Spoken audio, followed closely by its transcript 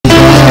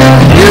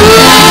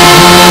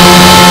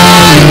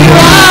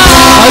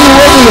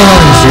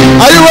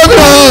Are you waving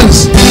your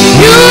hands?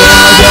 You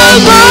are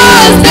the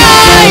most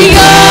high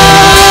God.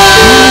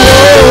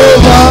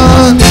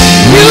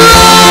 You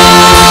are.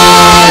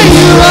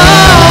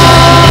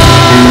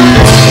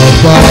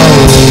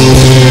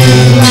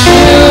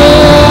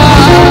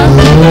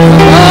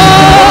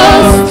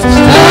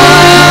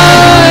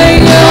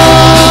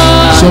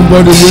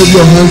 Somebody wave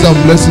your hands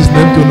and bless his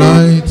name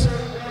tonight.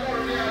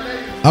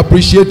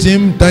 Appreciate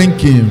him, thank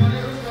him.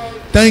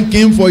 Thank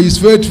him for his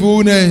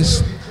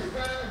faithfulness.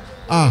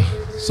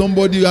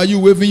 Somebody, are you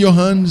waving your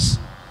hands?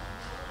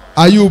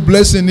 Are you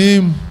blessing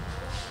him?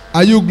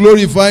 Are you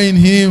glorifying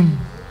him?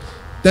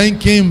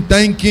 Thank him,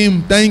 thank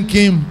him, thank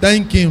him,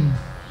 thank him.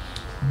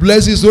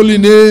 Bless his holy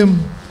name.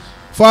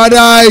 Father,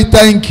 I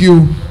thank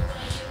you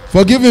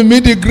for giving me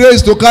the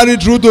grace to carry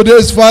through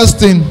today's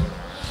fasting.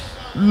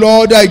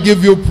 Lord, I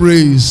give you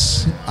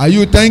praise. Are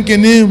you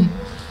thanking him?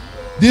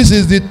 This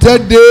is the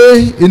third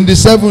day in the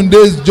 7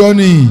 days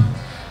journey.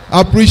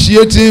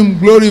 Appreciate him,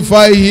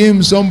 glorify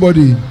him,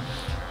 somebody.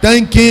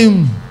 Thank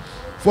him,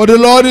 for the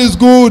Lord is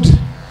good,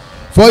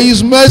 for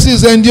his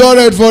mercies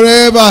endureth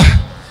forever.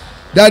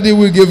 Daddy,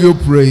 we give you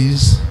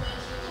praise.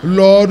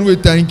 Lord, we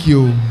thank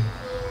you.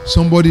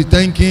 Somebody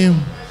thank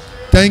him,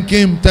 thank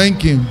him,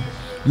 thank him.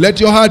 Let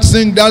your heart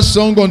sing that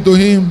song unto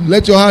him.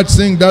 Let your heart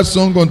sing that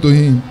song unto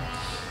him.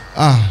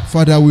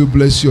 Father, we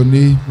bless your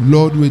name.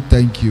 Lord, we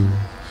thank you,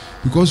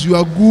 because you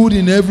are good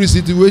in every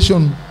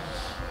situation.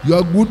 You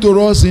are good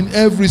to us in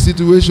every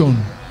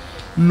situation.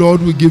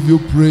 Lord, we give you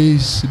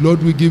praise.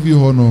 Lord, we give you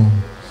honor.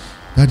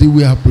 Daddy,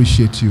 we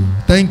appreciate you.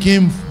 Thank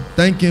him,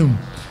 thank him.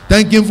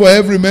 Thank him for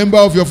every member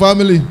of your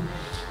family.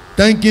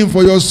 Thank him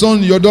for your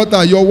son, your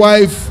daughter, your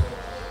wife,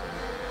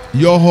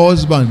 your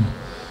husband,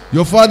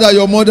 your father,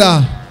 your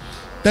mother.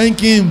 Thank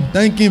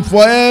him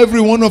for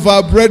every one of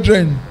our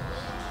brethren.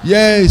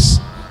 Yes,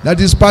 that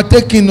is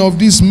partaking of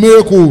this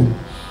miracle.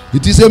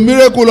 It is a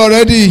miracle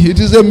already. It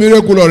is a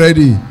miracle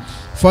already.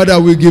 Father,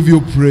 we give you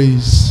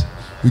praise.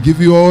 We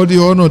give you all the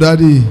honor,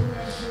 Daddy.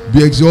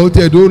 Be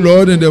exalted, O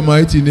Lord, in the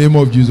mighty name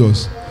of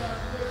Jesus.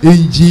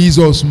 In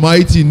Jesus'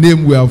 mighty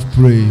name we have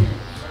prayed.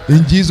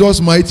 In Jesus'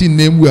 mighty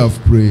name we have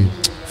prayed.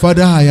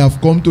 Father, I have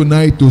come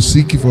tonight to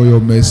seek for your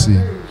mercy.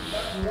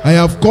 I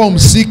have come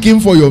seeking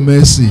for your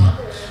mercy.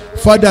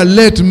 Father,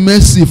 let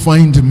mercy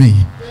find me.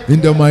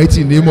 In the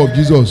mighty name of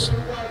Jesus.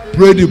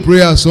 Pray the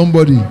prayer,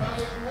 somebody.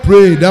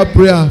 Pray that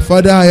prayer.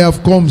 Father, I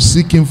have come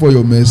seeking for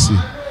your mercy.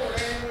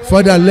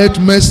 Father, let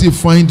mercy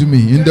find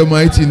me in the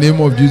mighty name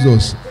of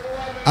Jesus.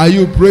 Are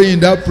you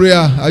praying that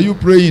prayer? Are you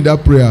praying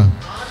that prayer?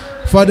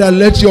 Father,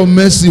 let your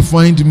mercy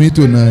find me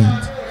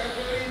tonight.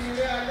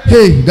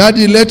 Hey,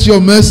 Daddy, let your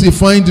mercy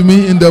find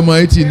me in the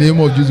mighty name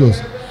of Jesus.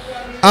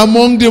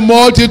 Among the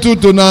multitude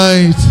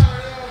tonight.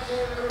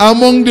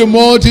 Among the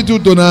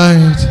multitude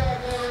tonight.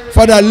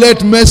 Father,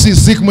 let mercy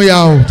seek me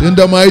out in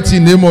the mighty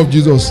name of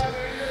Jesus.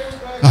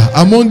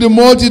 Among the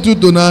multitude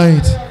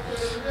tonight.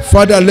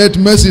 Father, let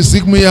mercy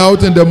seek me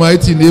out in the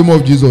mighty name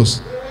of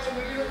Jesus.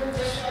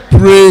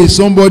 Pray,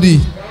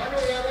 somebody.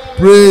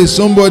 Pray,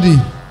 somebody.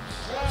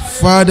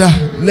 Father,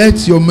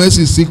 let your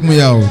mercy seek me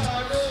out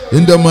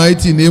in the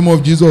mighty name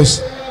of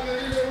Jesus.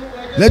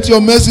 Let your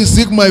mercy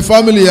seek my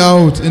family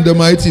out in the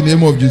mighty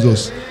name of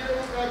Jesus.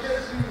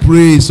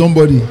 Pray,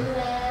 somebody.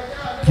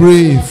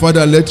 Pray,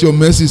 Father, let your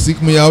mercy seek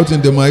me out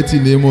in the mighty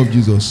name of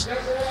Jesus.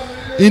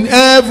 In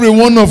every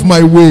one of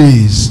my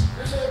ways,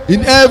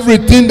 in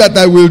everything that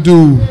I will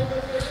do,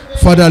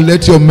 Father,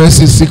 let your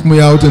mercy seek me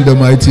out in the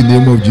mighty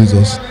name of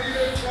Jesus.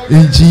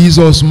 In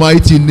Jesus'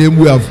 mighty name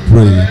we have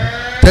prayed.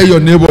 Tell your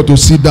neighbor to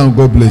sit down.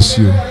 God bless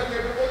you.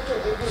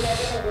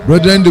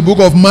 Brethren, the book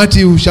of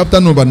Matthew, chapter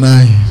number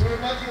 9.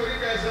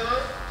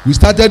 We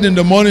started in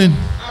the morning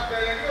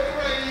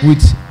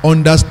with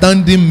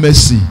understanding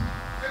mercy.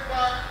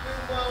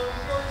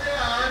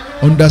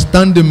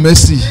 Understanding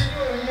mercy.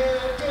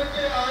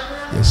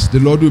 Yes, the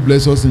Lord will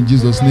bless us in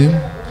Jesus' name.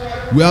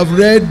 We have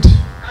read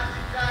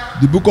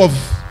the book of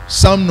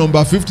Psalm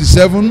number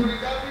 57.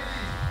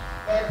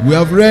 We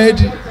have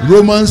read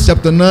Romans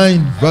chapter 9,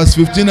 verse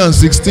 15 and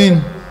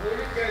 16.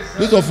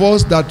 Those of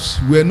us that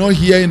were not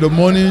here in the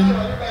morning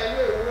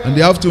and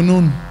the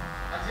afternoon,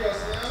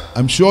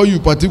 I'm sure you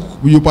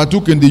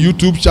partook in the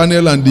YouTube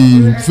channel and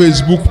the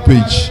Facebook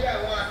page.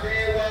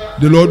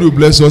 The Lord will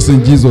bless us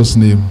in Jesus'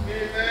 name.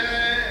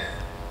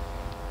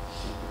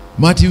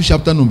 Matthew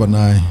chapter number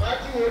 9.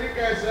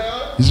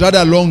 It's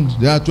rather long.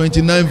 There are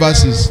 29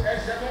 verses.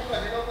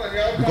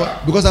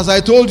 Because as I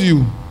told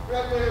you,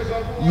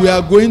 we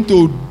are going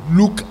to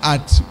look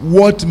at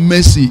what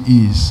mercy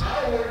is.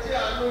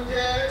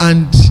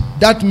 And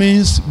that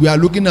means we are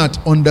looking at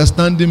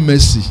understanding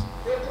mercy.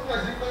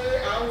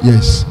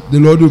 Yes, the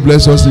Lord will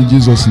bless us in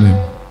Jesus' name.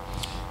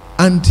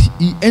 And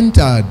he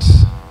entered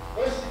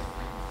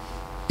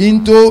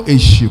into a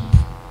ship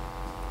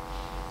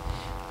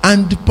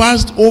and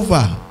passed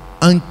over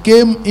and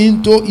came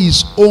into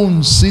his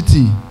own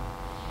city.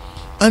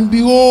 And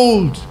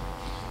behold,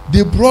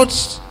 they brought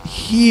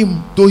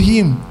to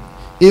him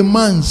a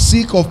man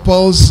sick of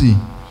palsy,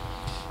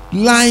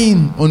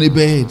 lying on a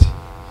bed.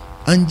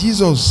 And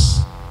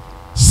Jesus,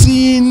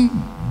 seeing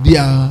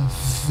their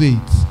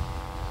faith.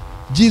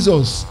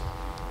 Jesus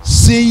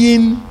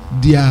seeing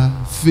their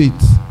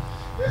faith.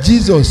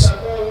 Jesus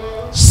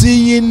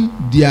seeing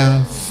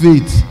their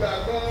faith.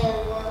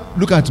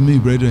 Look at me,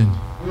 brethren.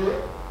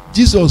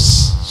 Jesus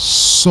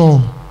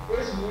saw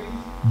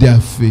their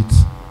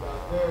faith.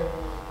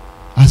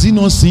 Has he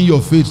not seen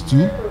your faith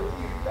too?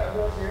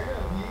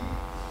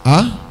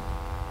 Huh?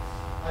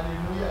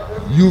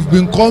 You've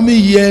been coming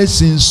here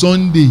since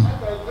Sunday.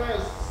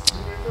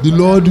 The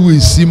Lord will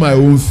see my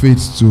own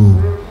faith too.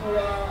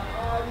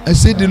 I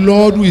said the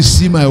Lord will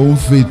see my own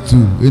faith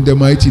too, in the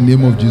mighty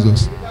name of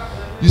Jesus.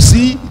 You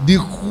see,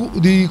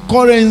 the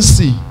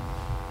currency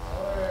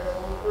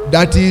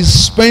that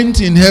is spent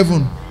in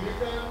heaven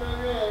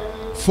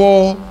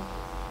for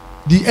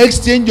the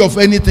exchange of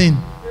anything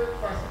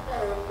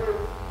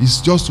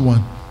is just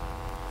one: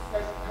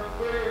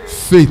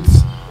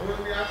 faith.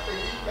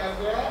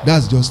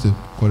 That's just the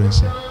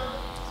currency.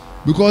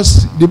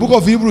 Because the book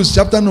of Hebrews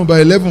chapter number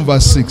 11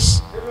 verse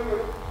 6,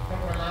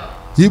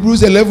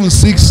 Hebrews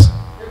 11:6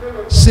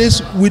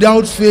 says,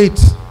 without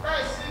faith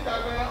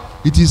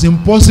it is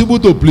impossible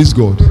to please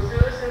God.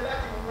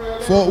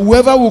 For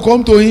whoever will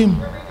come to him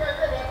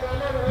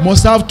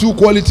must have two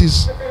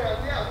qualities.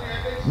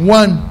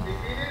 One,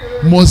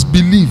 must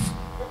believe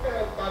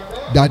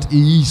that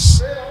he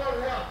is,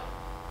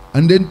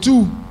 and then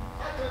two,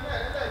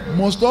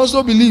 must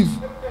also believe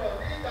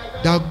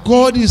that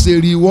God is a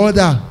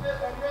rewarder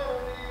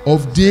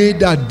of they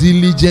that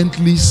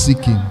diligently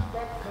seek him.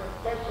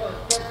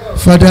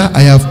 Father,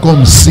 I have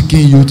come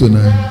seeking you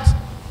tonight.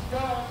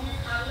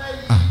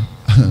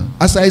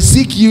 As I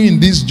seek you in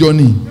this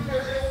journey,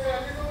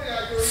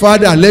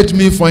 Father, let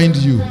me find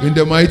you in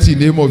the mighty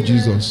name of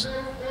Jesus.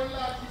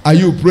 Are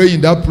you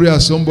praying that prayer,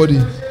 somebody?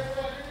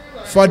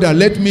 Father,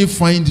 let me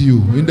find you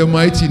in the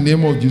mighty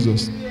name of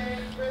Jesus.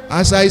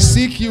 As I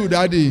seek you,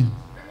 Daddy,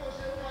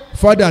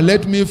 Father,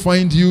 let me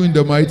find you in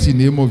the mighty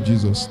name of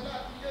Jesus.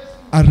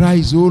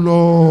 Arise, O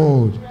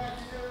Lord.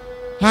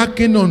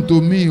 Hearken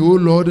unto me, O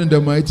Lord, in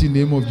the mighty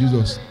name of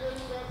Jesus.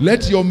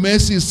 Let your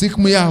mercy seek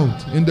me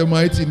out in the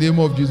mighty name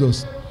of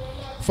Jesus.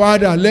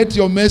 Father, let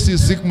your mercy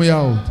seek me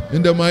out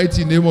in the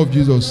mighty name of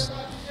Jesus.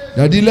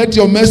 Daddy, let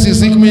your mercy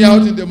seek me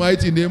out in the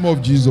mighty name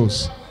of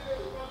Jesus.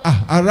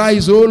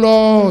 Arise, O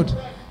Lord.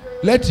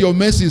 Let your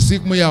mercy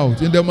seek me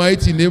out in the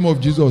mighty name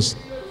of Jesus.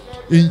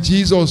 In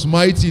Jesus'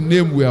 mighty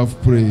name we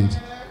have prayed.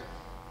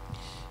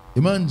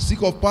 A man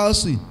sick of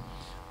palsy,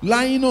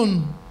 lying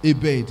on a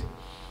bed.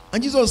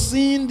 And Jesus,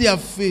 seeing their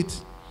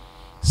faith,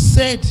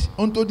 said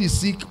unto the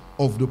sick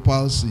of the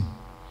palsy,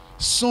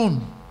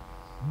 Son,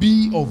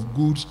 be of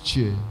good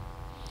cheer.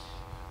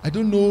 I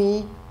don't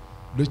know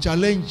the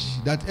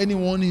challenge that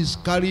anyone is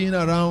carrying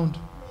around,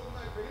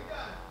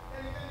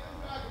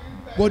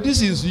 but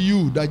this is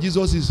you that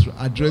Jesus is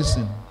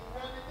addressing.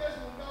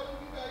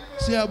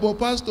 Say, but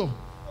Pastor,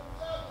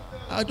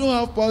 I don't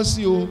have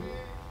palsy. Oh,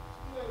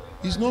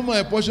 it's not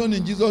my portion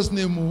in Jesus'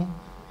 name. Oh,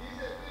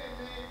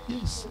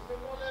 yes,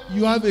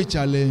 you have a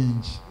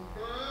challenge.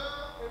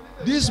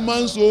 This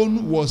man's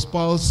own was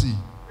palsy.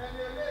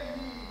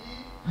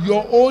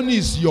 Your own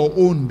is your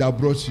own that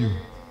brought you.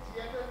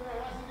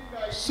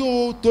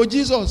 So to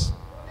Jesus,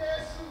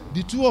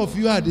 the two of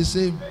you are the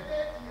same.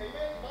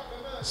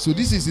 So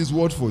this is his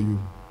word for you.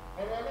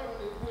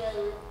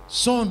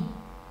 Son,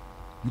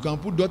 you can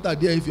put daughter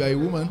there if you are a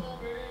woman.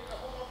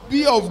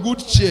 Be of good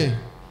cheer.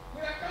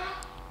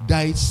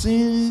 Thy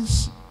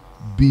sins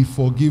be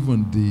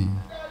forgiven thee.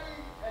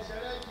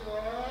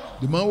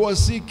 The man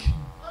was sick.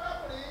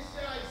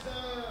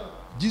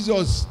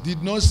 Jesus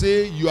did not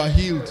say you are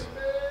healed.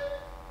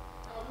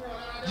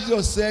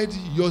 Jesus said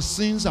your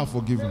sins are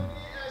forgiven.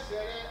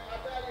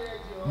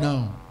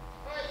 Now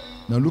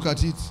look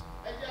at it.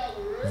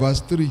 Verse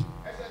 3.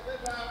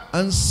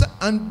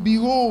 And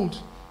behold,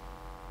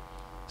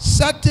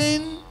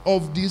 certain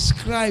of the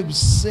scribes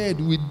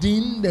said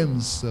within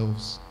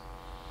themselves.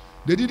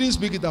 They didn't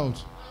speak it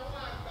out.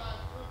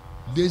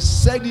 They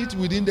said it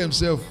within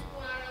themselves.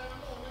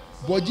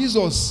 But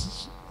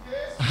Jesus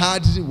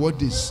heard what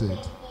they said.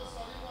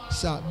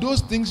 Sir,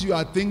 those things you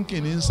are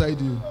thinking inside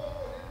you,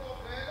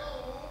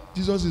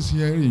 Jesus is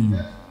hearing you.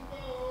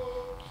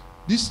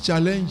 This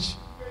challenge,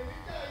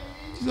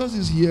 Jesus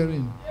is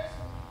hearing.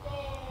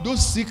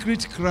 Those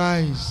secret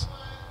cries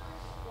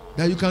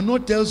that you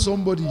cannot tell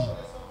somebody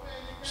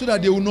so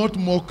that they will not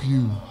mock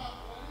you,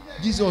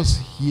 Jesus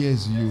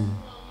hears you.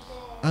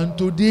 And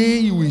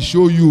today he will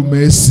show you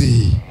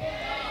mercy.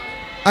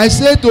 I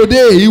say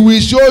today he will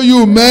show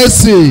you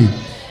mercy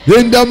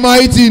in the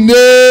mighty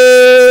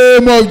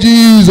name of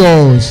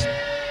Jesus.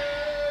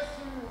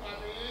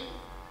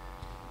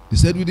 They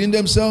said within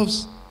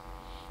themselves,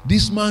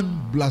 this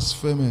man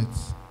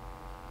blasphemeth.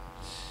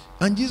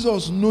 And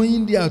Jesus,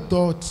 knowing their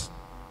thoughts,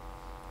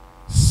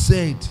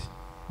 said,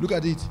 look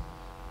at it.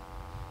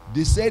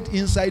 They said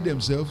inside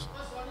themselves.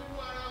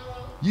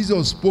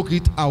 Jesus spoke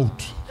it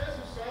out.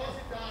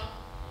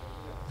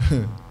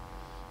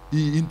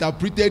 He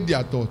interpreted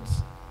their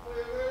thoughts.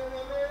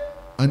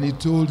 And he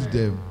told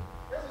them,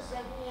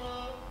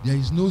 There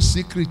is no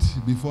secret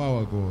before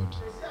our God.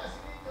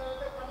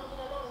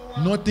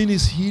 Nothing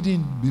is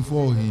hidden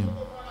before him.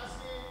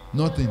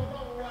 Nothing.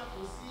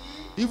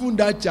 Even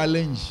that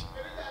challenge.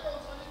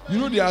 You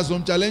know, there are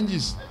some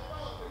challenges.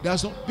 There are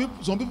some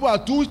people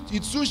are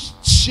it's too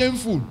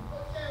shameful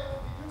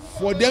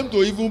for them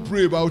to even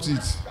pray about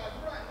it.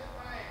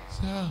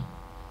 Say,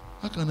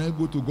 how can I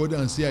go to God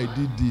and say I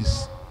did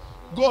this?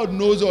 God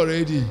knows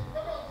already.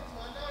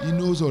 He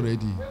knows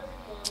already.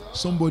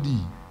 Somebody,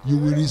 you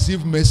will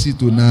receive mercy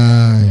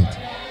tonight.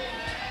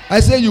 I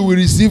say you will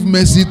receive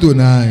mercy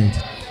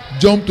tonight.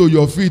 Jump to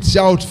your feet,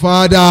 shout,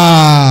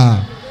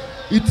 Father,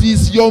 it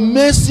is your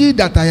mercy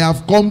that I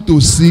have come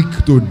to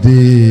seek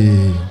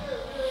today.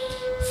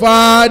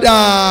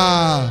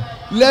 Father,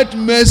 let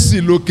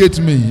mercy locate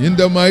me in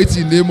the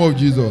mighty name of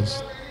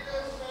Jesus.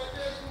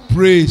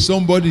 Pray,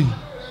 somebody.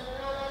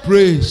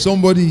 Pray,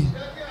 somebody.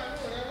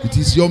 It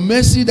is your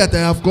mercy that I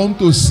have come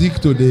to seek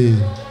today.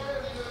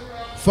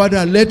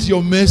 Father, let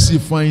your mercy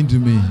find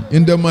me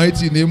in the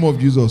mighty name of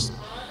Jesus.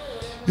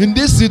 In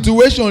this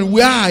situation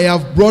where I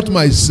have brought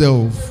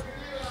myself,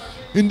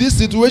 in this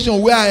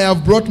situation where I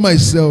have brought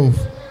myself,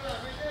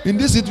 in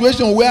this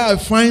situation where I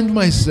find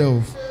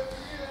myself,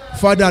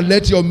 Father,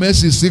 let your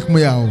mercy seek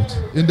me out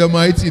in the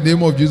mighty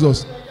name of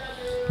Jesus.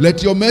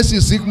 Let your mercy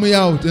seek me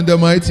out in the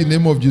mighty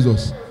name of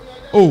Jesus.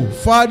 Oh,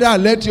 Father,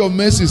 let your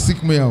mercy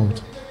seek me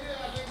out.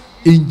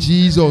 In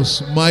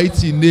Jesus'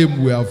 mighty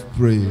name we have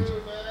prayed.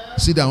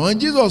 Sit down. And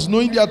Jesus,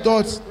 knowing their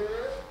thoughts,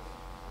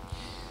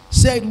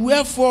 said,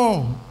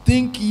 wherefore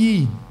think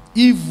ye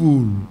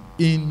evil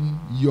in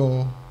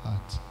your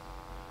heart?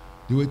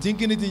 They were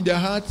thinking it in their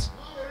heart.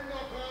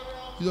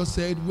 Jesus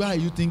said, why are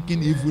you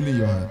thinking evil in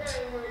your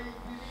heart?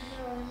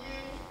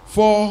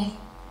 For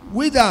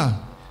whether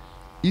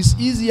it's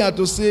easier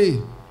to say,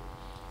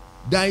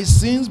 thy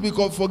sins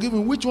become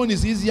forgiven. Which one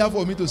is easier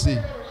for me to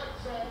say?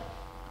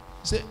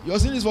 Say, your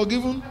sin is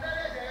forgiven?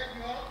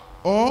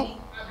 Or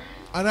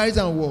arise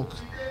and walk?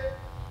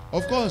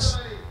 Of course.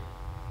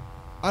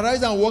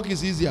 Arise and walk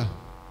is easier.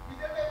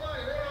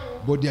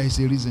 But there is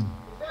a reason.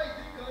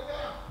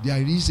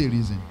 There is a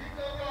reason.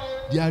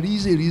 There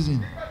is a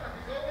reason.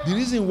 The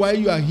reason why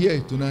you are here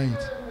tonight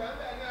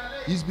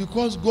is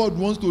because God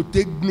wants to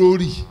take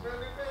glory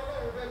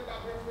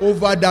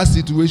over that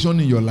situation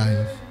in your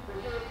life.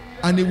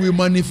 And He will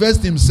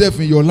manifest Himself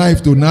in your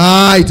life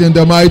tonight in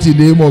the mighty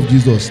name of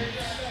Jesus.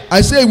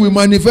 I say He will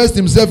manifest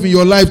Himself in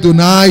your life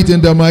tonight in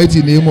the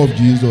mighty name of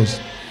Jesus.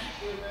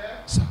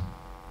 Sir.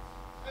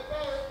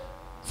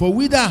 For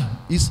whether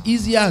it's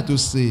easier to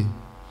say,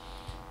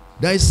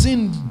 thy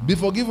sin be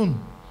forgiven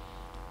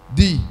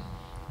thee,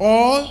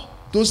 or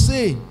to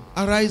say,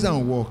 arise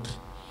and walk.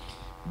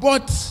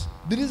 But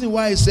the reason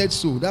why I said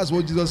so, that's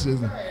what Jesus says.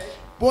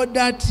 But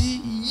that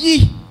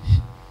ye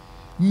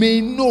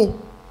may know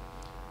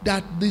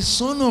that the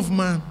Son of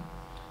Man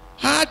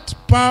had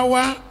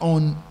power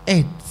on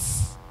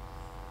earth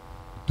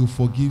to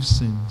forgive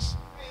sins.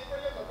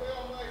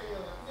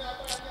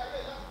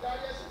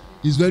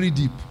 It's very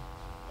deep.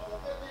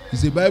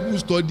 It's a Bible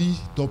study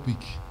topic.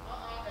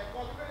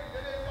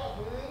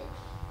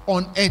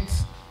 On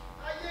earth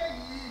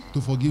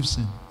to forgive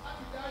sin.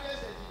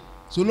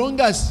 So long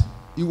as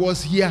He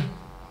was here,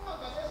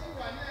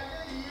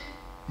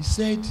 He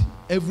said,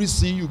 every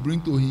sin you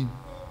bring to Him,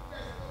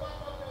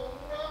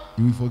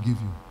 He will forgive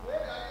you.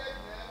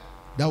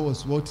 That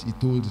was what He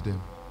told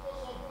them.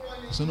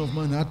 The Son of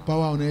Man had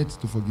power on earth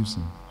to forgive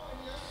sin.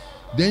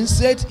 Then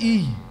said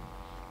He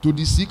to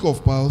the sick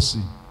of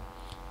palsy,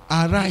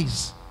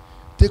 arise,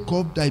 take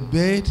up thy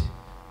bed,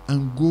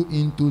 and go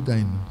into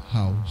thine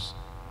house.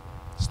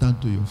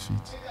 Stand to your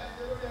feet.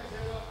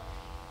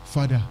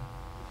 Father,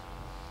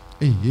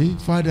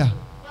 Father,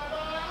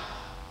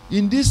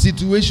 in this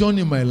situation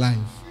in my life,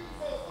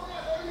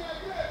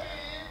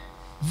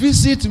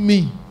 visit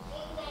me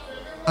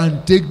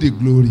and take the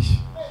glory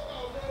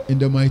in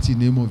the mighty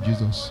name of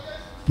Jesus.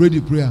 Pray the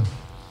prayer.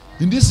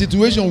 In this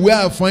situation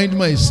where I find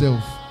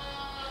myself,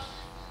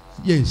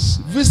 yes,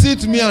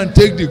 visit me and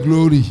take the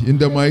glory in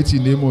the mighty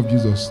name of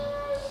Jesus.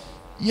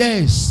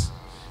 Yes,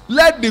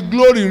 let the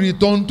glory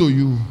return to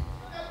you.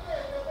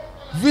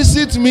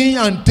 Visit me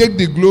and take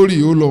the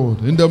glory, O Lord,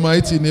 in the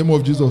mighty name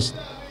of Jesus.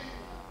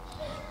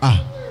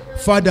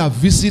 Father,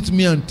 visit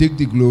me and take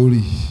the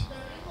glory.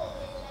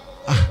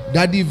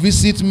 Daddy,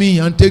 visit me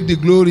and take the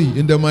glory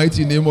in the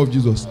mighty name of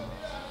Jesus.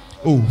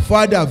 Oh,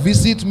 Father,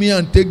 visit me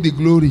and take the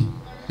glory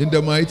in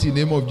the mighty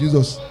name of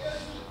Jesus.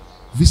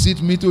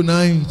 Visit me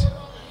tonight.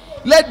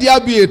 Let there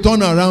be a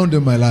turnaround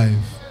in my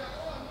life.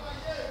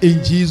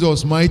 In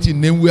Jesus' mighty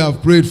name we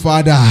have prayed,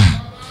 Father.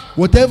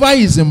 Whatever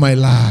is in my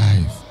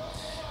life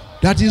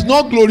that is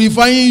not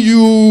glorifying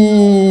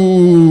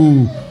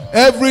you,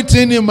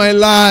 everything in my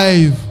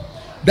life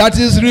that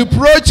is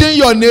reproaching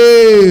your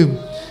name,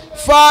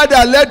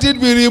 Father, let it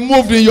be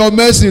removed in your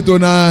mercy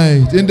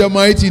tonight. In the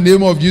mighty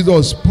name of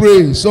Jesus.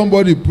 Pray.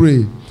 Somebody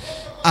pray.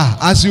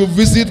 As you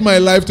visit my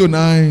life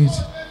tonight,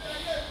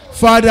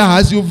 Father,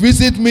 as you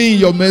visit me in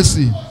your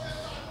mercy,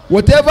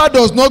 whatever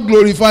does not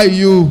glorify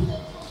you,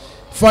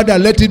 Father,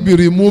 let it be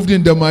removed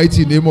in the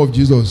mighty name of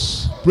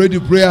Jesus. Pray the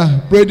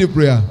prayer. Pray the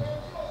prayer.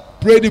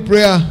 Pray the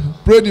prayer.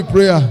 Pray the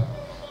prayer.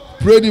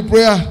 Pray the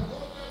prayer.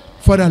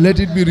 Father, let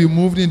it be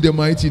removed in the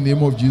mighty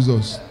name of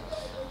Jesus.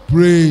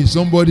 Pray,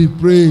 somebody,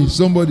 pray,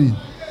 somebody.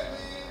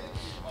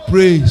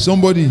 Pray,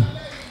 somebody.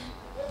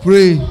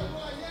 Pray.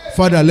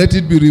 Father, let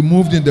it be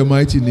removed in the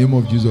mighty name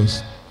of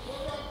Jesus.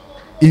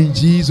 In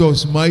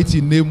Jesus'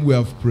 mighty name we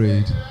have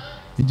prayed.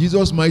 In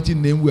Jesus' mighty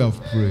name we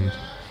have prayed.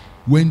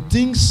 When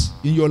things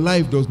in your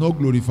life does not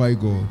glorify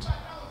God,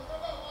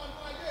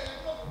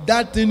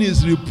 that thing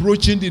is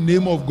reproaching the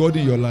name of God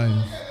in your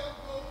life.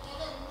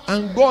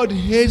 And God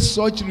hates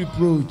such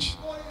reproach.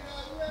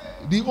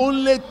 The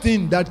only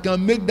thing that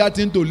can make that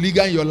thing to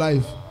linger in your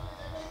life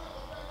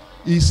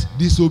is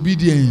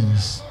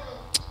disobedience.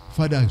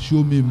 Father,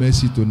 show me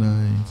mercy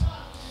tonight.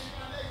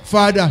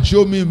 Father,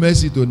 show me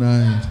mercy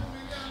tonight.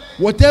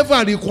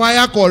 Whatever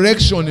require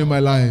correction in my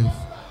life,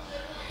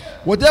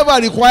 whatever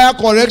require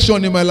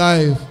correction in my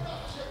life,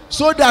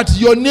 so that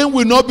your name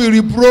will not be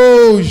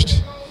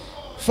reproached,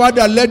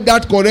 Father, let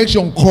that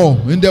correction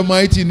come in the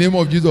mighty name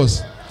of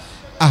Jesus.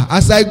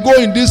 As I go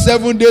in this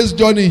 7 days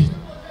journey,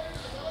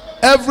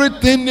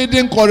 everything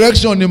needing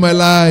correction in my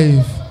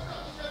life,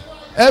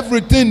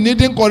 everything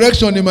needing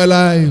correction in my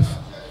life,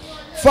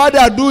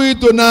 Father, do it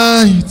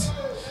tonight.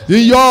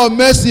 In your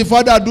mercy,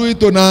 Father, do it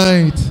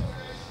tonight.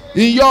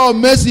 In your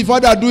mercy,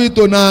 Father, do it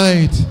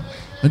tonight.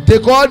 And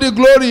take all the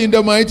glory in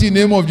the mighty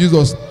name of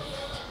Jesus.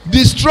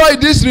 Destroy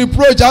this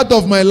reproach out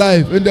of my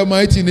life in the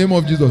mighty name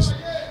of Jesus.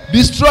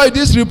 Destroy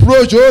this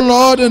reproach, oh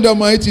Lord, in the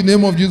mighty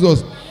name of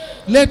Jesus.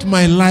 Let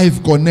my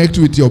life connect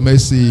with your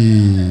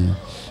mercy.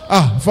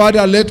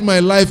 Father, let my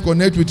life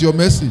connect with your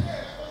mercy.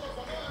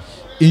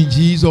 In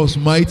Jesus'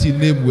 mighty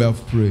name we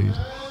have prayed.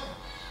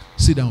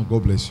 Sit down,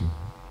 God bless you.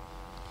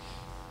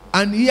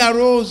 And he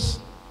arose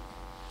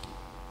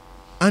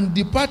and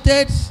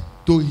departed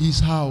to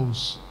his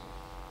house.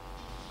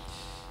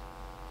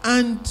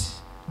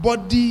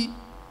 But the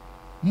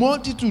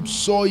multitude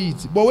saw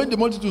it. But when the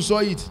multitude saw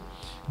it,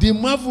 they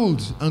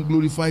marveled and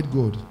glorified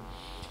God,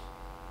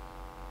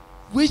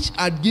 which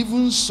had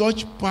given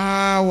such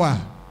power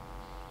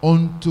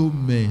unto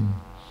men.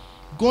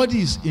 God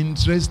is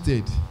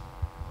interested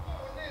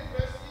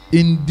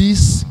in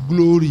this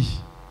glory.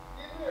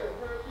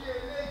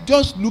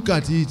 Just look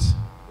at it.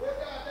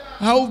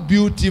 How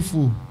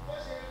beautiful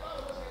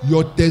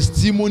your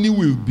testimony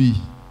will be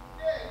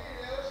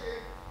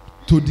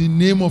to the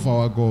name of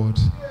our God.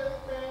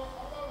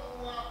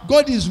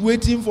 God is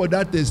waiting for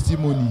that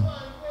testimony.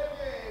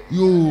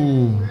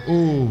 You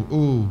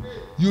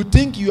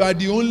think you are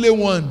the only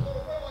one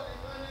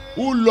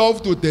who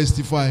love to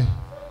testify?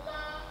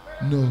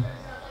 No,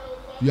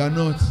 you are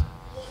not.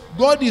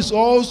 God is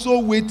also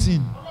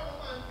waiting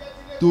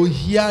to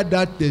hear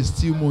that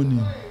testimony.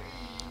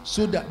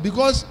 So that,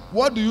 because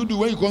what do you do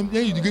when you come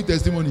here, you give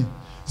testimony?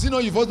 See, now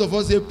you first of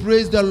all say,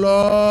 praise the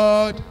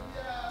Lord.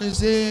 And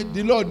say,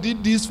 the Lord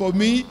did this for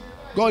me.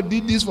 God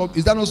did this for me.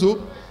 Is that not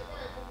so?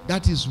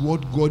 That is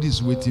what God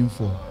is waiting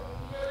for.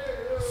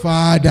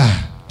 Father,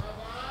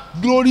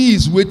 glory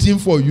is waiting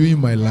for you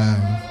in my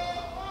life.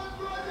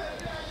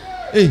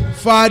 Hey,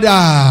 Father,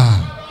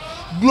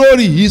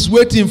 glory is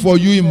waiting for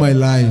you in my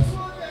life.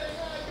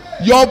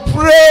 Your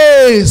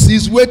praise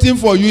is waiting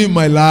for you in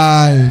my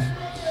life.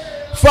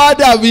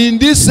 Father, in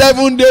this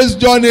 7 days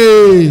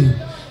journey,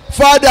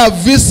 Father,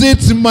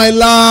 visit my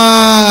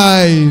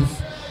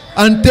life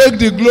and take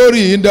the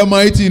glory in the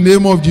mighty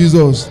name of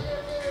Jesus.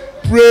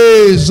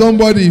 Pray,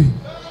 somebody.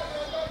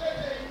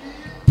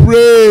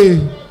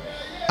 Pray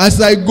as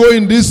I go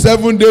in this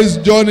 7 days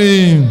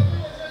journey.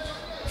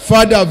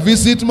 Father,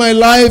 visit my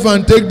life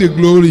and take the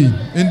glory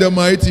in the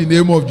mighty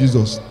name of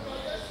Jesus.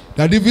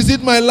 Daddy,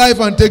 visit my life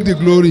and take the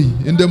glory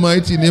in the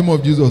mighty name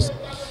of Jesus.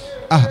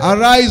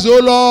 Arise, O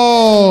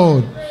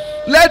Lord.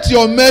 Let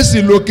your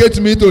mercy locate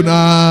me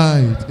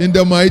tonight in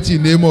the mighty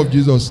name of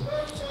Jesus.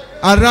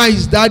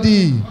 Arise,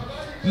 Daddy.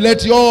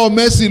 Let your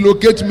mercy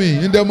locate me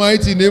in the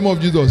mighty name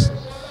of Jesus.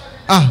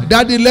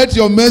 Daddy, let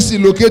your mercy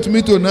locate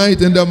me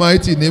tonight in the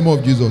mighty name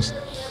of Jesus.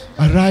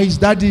 Arise,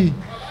 Daddy.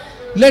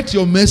 Let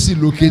your mercy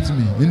locate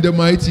me in the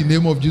mighty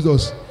name of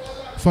Jesus.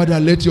 Father,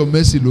 let your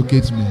mercy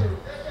locate me.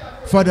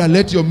 Father,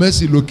 let your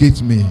mercy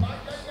locate me.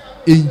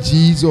 In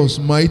Jesus'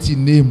 mighty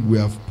name we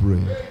have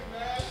prayed.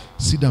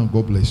 Sit down,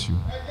 God bless you.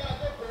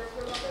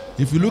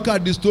 If you look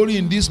at the story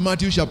in this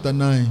Matthew chapter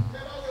 9,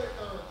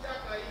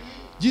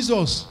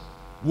 Jesus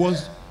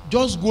was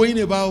just going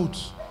about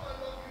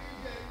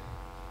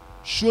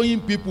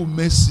showing people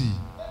mercy,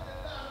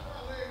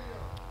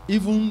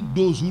 even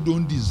those who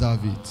don't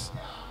deserve it.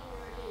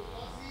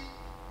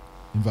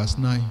 In verse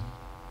 9.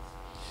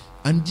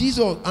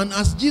 And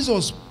as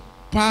Jesus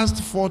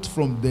passed forth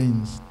from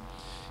thence,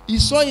 he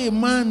saw a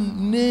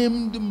man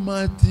named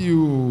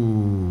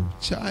Matthew.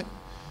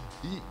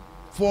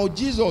 For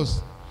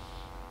Jesus,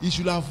 he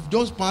should have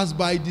just passed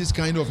by this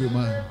kind of a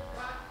man.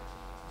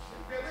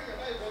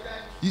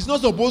 He's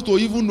not supposed to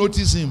even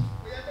notice him.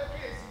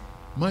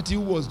 Matthew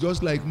was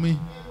just like me.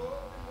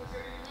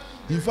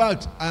 In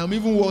fact, I am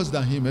even worse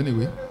than him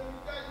anyway.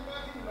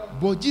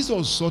 But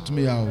Jesus sought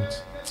me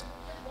out.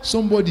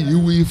 Somebody, he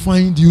will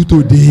find you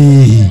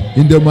today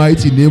in the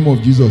mighty name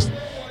of Jesus.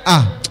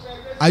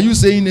 Are you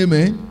saying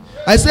amen?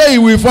 I say he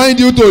will find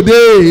you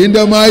today in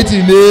the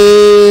mighty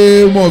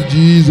name of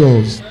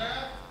Jesus.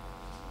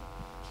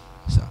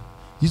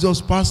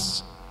 Jesus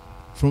passed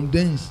from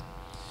thence,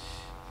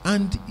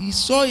 and he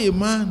saw a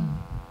man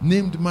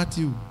named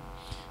Matthew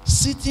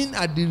sitting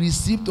at the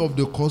receipt of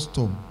the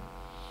custom.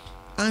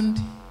 And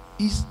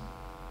you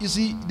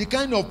see, the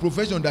kind of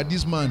profession that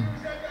this man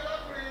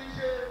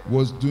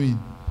was doing,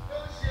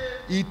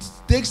 it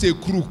takes a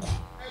crook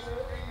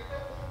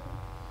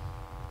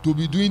to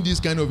be doing this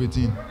kind of a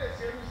thing,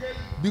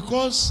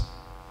 because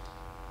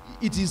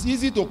it is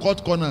easy to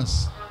cut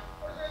corners.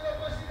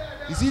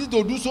 It's easy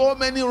to do so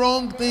many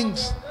wrong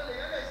things.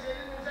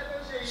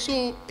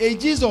 So a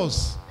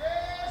Jesus,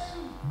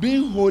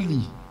 being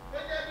holy,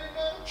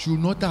 should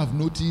not have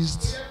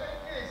noticed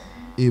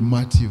a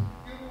Matthew.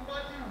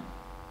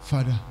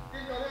 Father,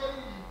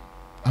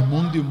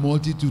 among the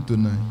multitude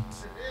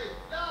tonight,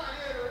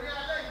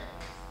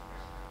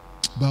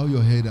 bow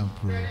your head and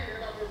pray.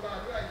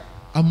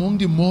 Among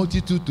the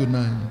multitude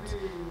tonight,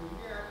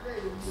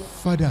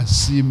 Father,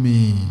 see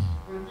me.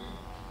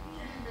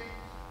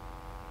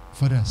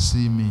 Father,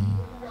 see me.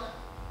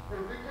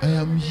 I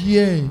am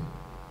here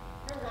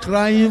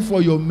crying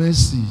for your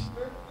mercy.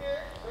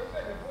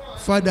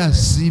 Father,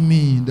 see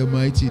me in the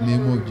mighty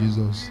name of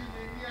Jesus.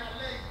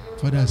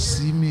 Father,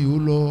 see me, oh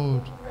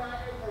Lord.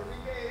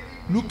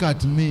 Look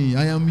at me.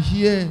 I am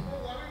here.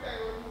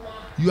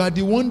 You are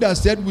the one that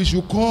said we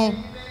should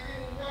come.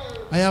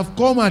 I have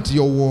come at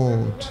your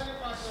word.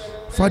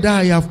 Father,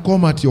 I have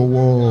come at your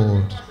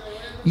word.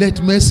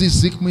 Let mercy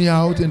seek me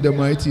out in the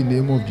mighty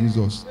name of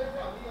Jesus.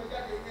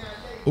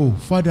 Oh,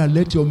 Father,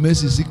 let your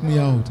mercy seek me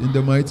out in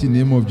the mighty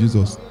name of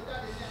Jesus.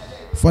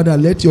 Father,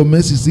 let your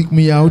mercy seek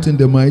me out in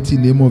the mighty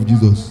name of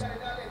Jesus.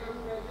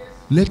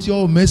 Let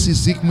your mercy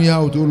seek me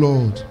out, oh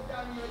Lord,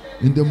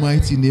 in the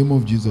mighty name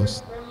of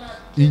Jesus.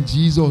 In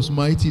Jesus'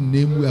 mighty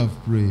name we have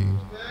prayed.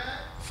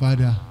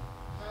 Father,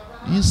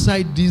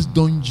 inside this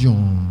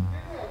dungeon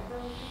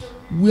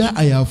where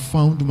I have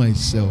found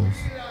myself,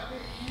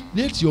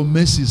 let your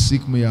mercy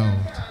seek me out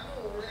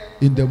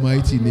in the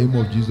mighty name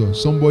of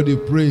Jesus. Somebody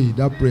pray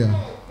that prayer.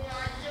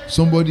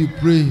 Somebody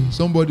pray.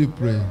 Somebody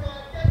pray.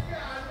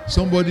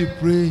 Somebody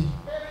pray.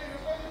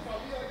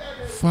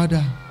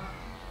 Father,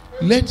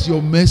 let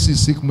your mercy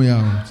seek me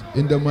out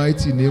in the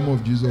mighty name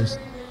of Jesus.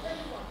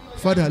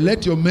 Father,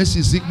 let your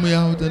mercy seek me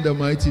out in the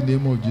mighty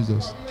name of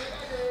Jesus.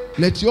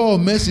 Let your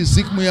mercy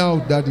seek me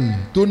out, Daddy.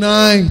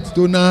 Tonight.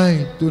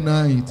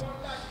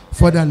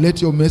 Father,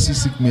 let your mercy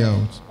seek me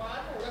out.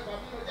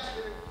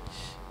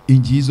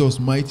 In Jesus'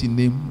 mighty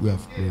name we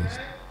have prayed.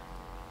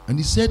 And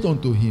he said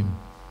unto him,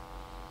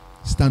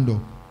 stand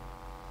up.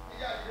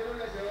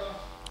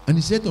 And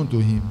he said unto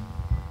him,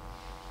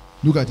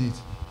 look at it,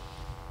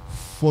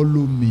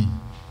 follow me.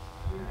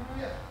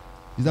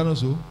 Is that not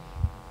so?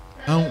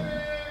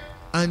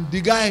 And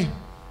the guy,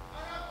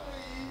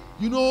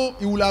 he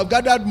will have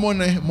gathered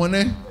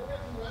money.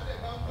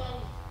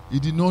 He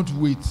did not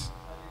wait.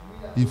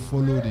 He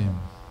followed him.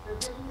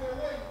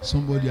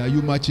 Somebody, are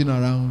you marching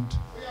around?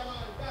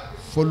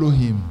 Follow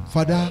him.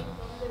 Father,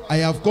 I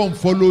have come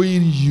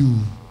following you.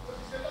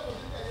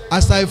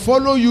 As I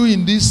follow you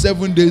in this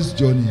 7 days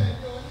journey,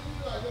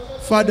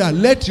 Father,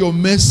 let your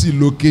mercy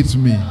locate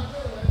me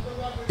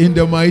in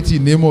the mighty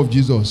name of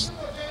Jesus.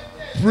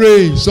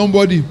 Pray.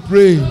 Somebody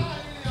pray.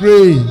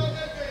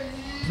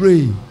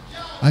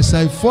 As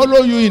I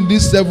follow you in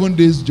this 7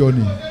 days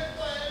journey,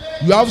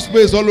 you have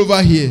space all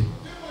over here.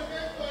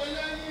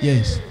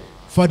 Yes.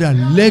 Father,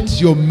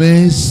 let your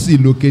mercy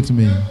locate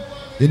me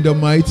in the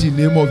mighty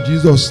name of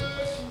Jesus.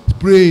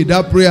 Pray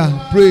that prayer.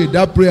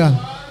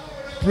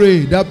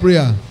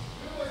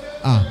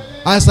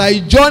 As I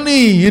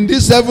journey in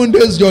this 7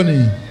 days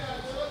journey,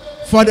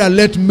 Father,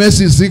 let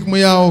mercy seek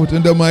me out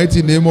in the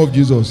mighty name of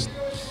Jesus.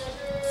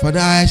 Father,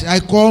 I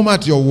come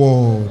at your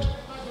word.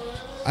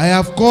 I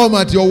have come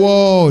at your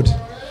word.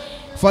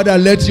 Father,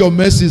 let your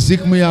mercy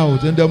seek me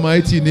out in the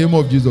mighty name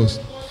of Jesus.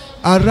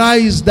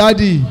 Arise,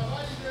 Daddy.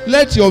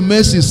 Let your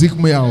mercy seek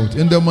me out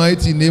in the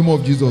mighty name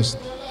of Jesus.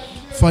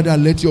 Father,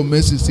 let your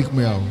mercy seek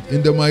me out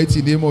in the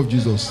mighty name of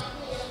Jesus.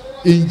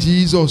 In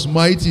Jesus'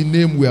 mighty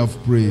name we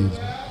have prayed.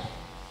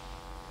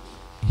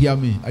 Hear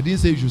me. I didn't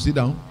say you should sit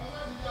down.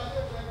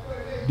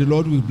 The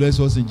Lord will bless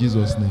us in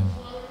Jesus' name.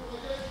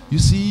 You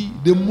see,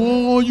 the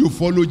more you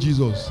follow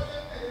Jesus,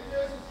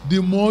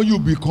 the more you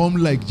become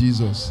like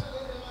Jesus.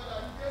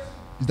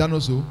 Is that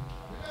not so?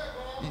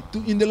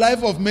 In the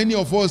life of many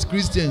of us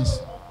Christians,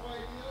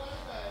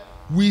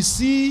 we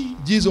see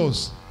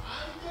Jesus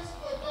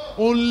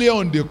only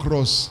on the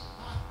cross.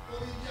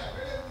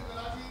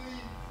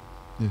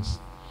 Yes.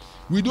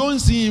 We don't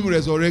see him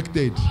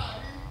resurrected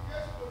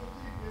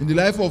in the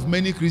life of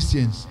many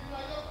Christians.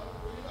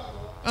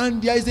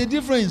 And there is a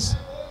difference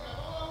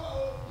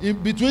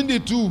in between the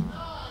two.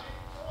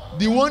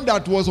 The one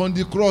that was on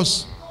the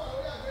cross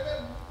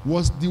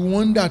was the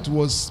one that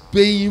was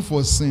paying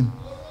for sin.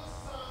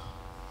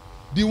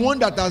 The one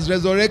that has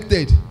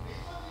resurrected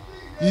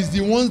is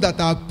the ones that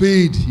are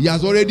paid. He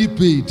has already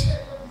paid.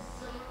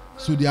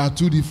 So there are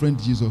two different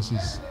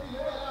Jesuses.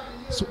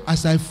 So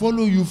as I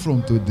follow you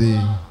from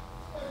today,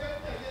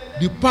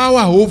 the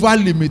power over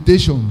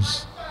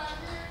limitations,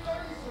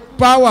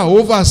 power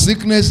over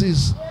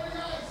sicknesses,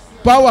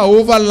 power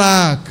over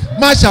lack,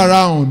 march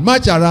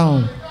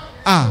around.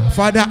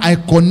 Father, I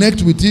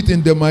connect with it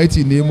in the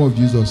mighty name of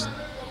Jesus.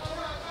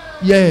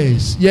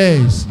 Yes.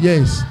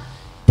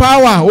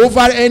 Power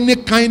over any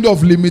kind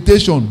of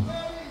limitation.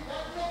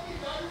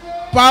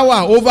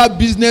 Power over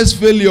business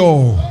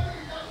failure.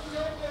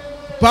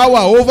 Power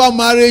over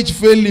marriage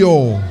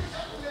failure.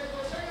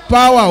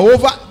 Power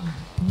over...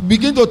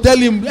 Begin to tell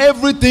him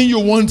everything you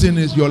want in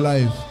your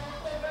life.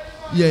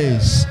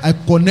 Yes, I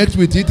connect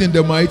with it in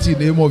the mighty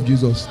name of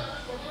Jesus.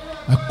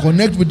 I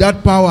connect with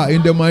that power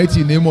in the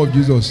mighty name of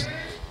Jesus.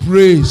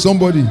 Pray,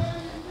 somebody.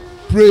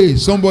 Pray,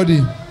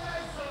 somebody.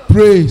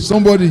 Pray,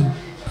 somebody.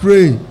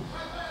 Pray.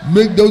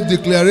 Make those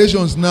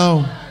declarations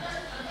now.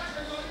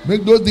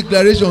 Make those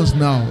declarations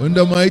now in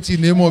the mighty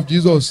name of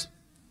Jesus.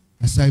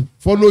 As I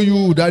follow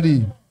you,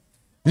 Daddy,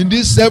 in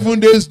this 7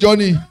 days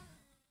journey,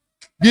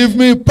 give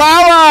me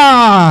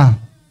power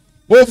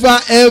over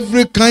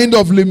every kind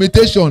of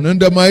limitation in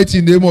the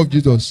mighty name of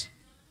Jesus.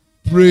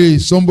 Pray,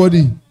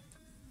 somebody.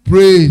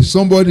 Pray,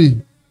 somebody.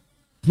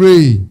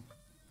 Pray.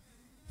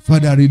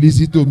 Father, release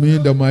it to me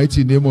in the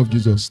mighty name of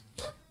Jesus.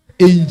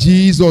 In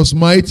Jesus'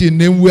 mighty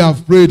name we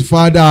have prayed,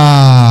 Father.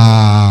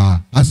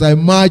 As I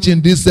march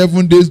in this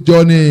 7 days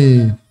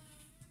journey,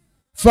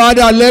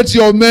 Father, let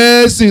your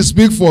mercy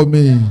speak for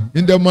me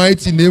in the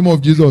mighty name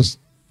of Jesus.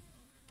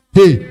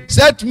 Hey,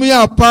 set me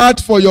apart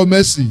for your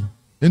mercy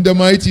in the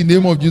mighty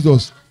name of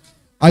Jesus.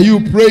 Are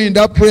you praying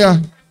that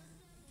prayer?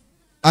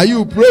 Are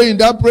you praying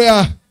that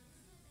prayer?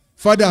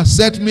 Father,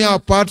 set me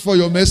apart for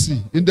your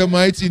mercy in the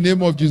mighty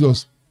name of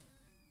Jesus.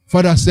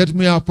 Father, set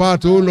me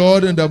apart, oh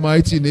Lord, in the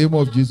mighty name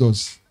of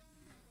Jesus.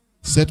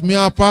 Set me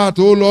apart,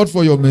 oh Lord,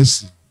 for your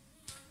mercy.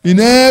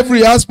 In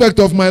every aspect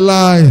of my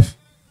life.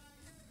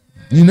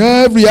 In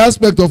every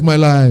aspect of my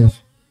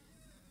life.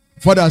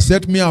 Father,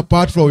 set me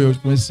apart for your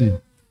mercy.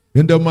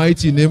 In the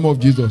mighty name of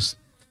Jesus.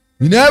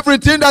 In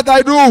everything that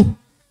I do,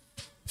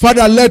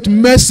 Father, let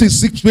mercy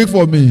speak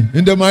for me.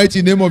 In the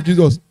mighty name of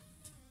Jesus.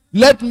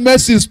 Let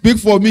mercy speak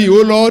for me,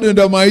 oh Lord, in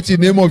the mighty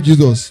name of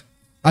Jesus.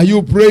 Are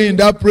you praying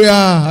that prayer?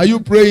 Are you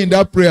praying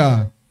that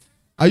prayer?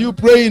 Are you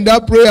praying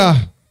that prayer?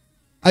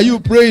 Are you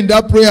praying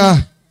that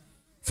prayer?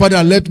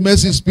 Father, let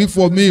mercy speak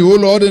for me, oh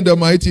Lord, in the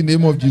mighty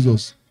name of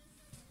Jesus.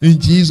 In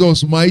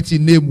Jesus' mighty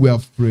name we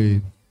have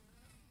prayed.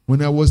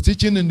 When I was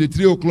teaching in the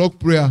 3 o'clock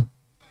prayer,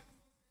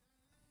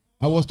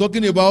 I was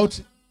talking about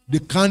the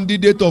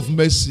candidate of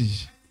mercy.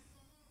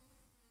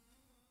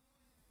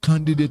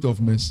 Candidate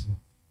of mercy.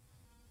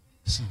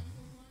 See,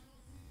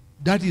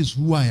 that is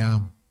who I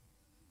am.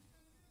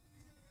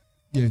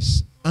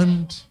 Yes.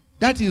 And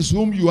that is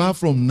whom you are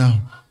from now.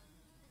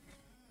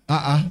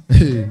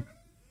 That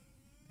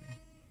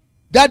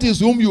is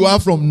whom you are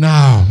from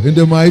now. In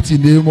the mighty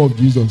name of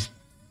Jesus.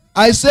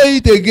 I say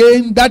it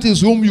again. That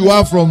is whom you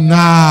are from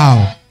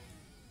now.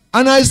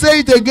 And I say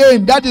it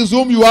again. That is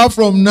whom you are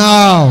from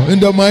now. In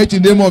the mighty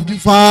name of the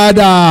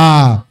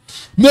Father.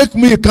 Make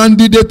me a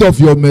candidate of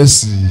your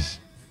mercy.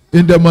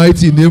 In the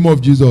mighty name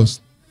of Jesus.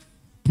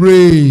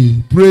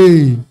 Pray,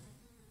 pray,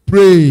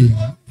 pray,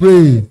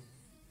 pray,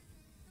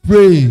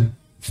 pray.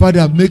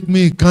 Father, make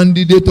me a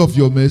candidate of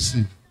your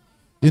mercy.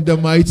 In the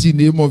mighty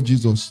name of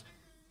Jesus.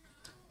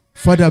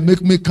 Father,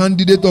 make me a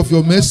candidate of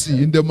your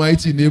mercy. In the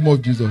mighty name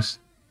of Jesus.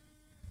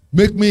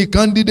 Make me a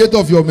candidate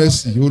of your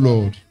mercy, O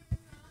Lord.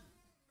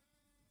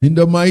 In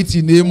the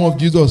mighty name of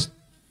Jesus.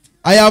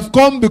 I have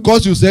come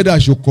because you said I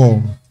should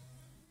come.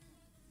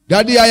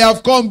 Daddy, I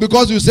have come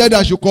because you said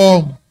I should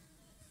come.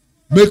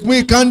 Make me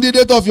a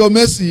candidate of your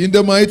mercy in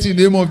the mighty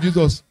name of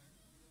Jesus.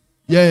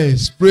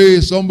 Yes, pray,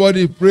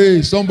 somebody,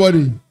 pray,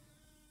 somebody.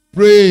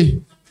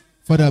 Pray.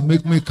 Father,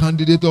 make me a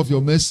candidate of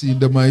your mercy in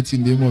the mighty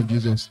name of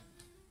Jesus.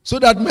 So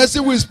that mercy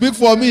will speak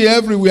for me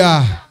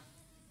everywhere.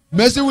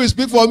 Mercy will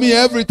speak for me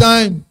every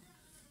time.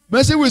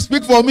 Mercy will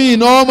speak for me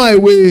in all my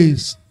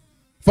ways.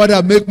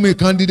 Father, make me a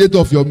candidate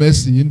of your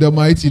mercy in the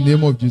mighty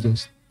name of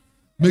Jesus.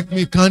 Make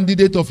me a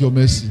candidate of your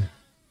mercy.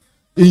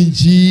 In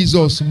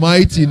Jesus'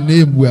 mighty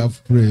name we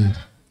have prayed.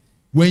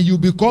 When you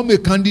become a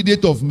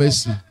candidate of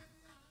mercy,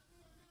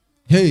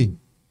 hey,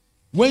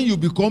 when you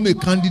become a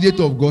candidate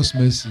of God's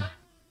mercy,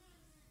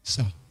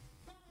 sir,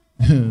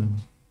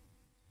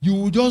 you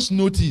will just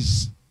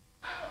notice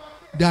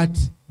that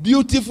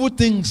beautiful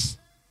things,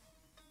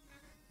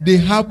 they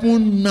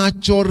happen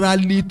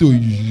naturally to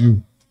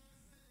you.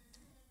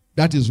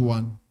 That is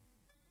one.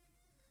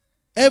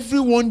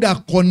 Everyone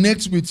that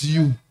connects with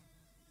you,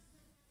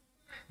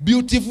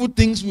 beautiful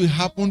things will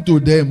happen to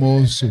them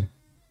also.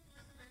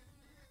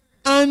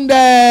 And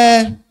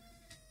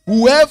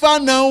whoever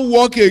now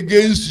walk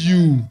against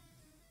you,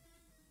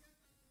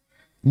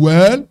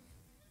 well,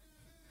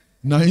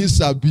 now he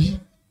sabi,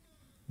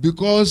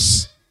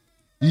 because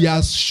He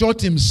has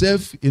shot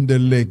himself in the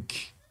leg.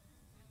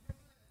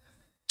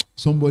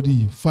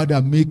 Somebody,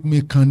 Father, make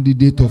me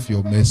candidate of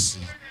your mercy.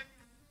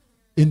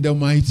 In the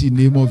mighty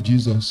name of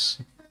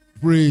Jesus.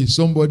 Pray,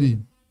 somebody.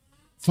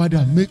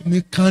 Father, make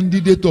me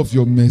candidate of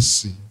your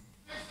mercy.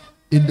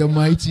 In the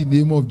mighty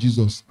name of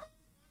Jesus.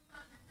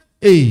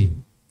 Hey,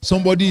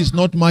 somebody is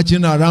not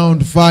marching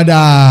around.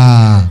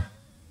 Father,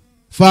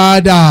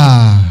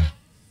 Father,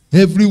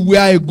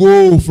 everywhere I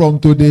go from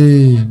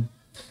today,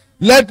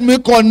 let me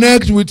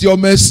connect with your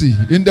mercy.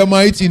 In the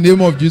mighty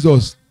name of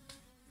Jesus.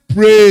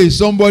 Pray,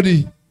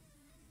 somebody.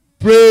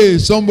 Pray,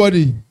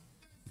 somebody.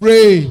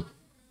 Pray.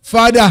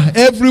 Father,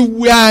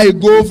 everywhere I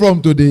go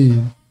from today,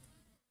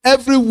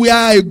 everywhere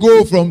I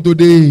go from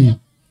today,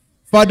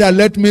 Father,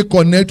 let me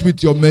connect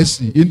with your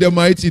mercy in the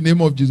mighty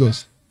name of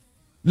Jesus.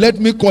 Let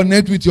me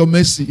connect with your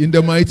mercy in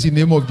the mighty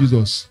name of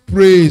Jesus.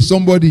 Pray,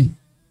 somebody.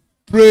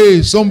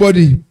 Pray,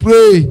 somebody.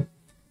 Pray.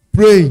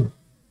 Pray.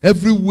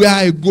 Everywhere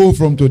I go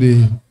from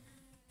today,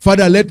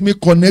 Father, let me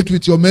connect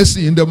with your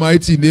mercy in the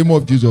mighty name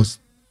of Jesus.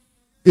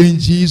 In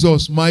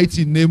Jesus'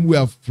 mighty name we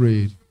have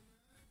prayed.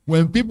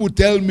 When people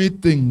tell me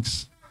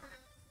things,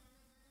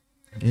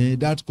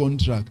 that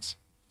contract,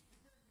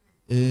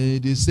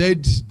 they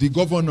said, the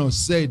governor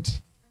said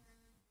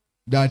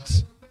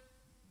that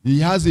he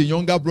has a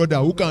younger brother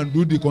who can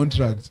do the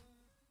contract.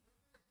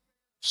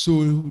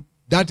 So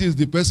that is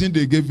the person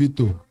they gave it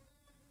to.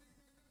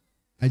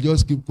 I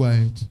just keep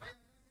quiet.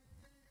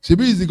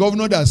 Shebi is the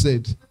governor that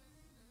said.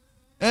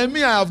 And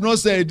me, I have not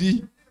said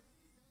it.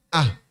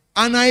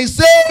 And I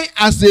say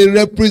as a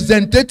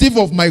representative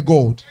of my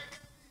God,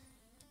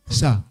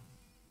 sir.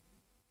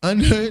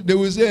 And they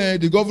will say,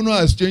 the governor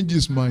has changed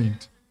his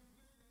mind.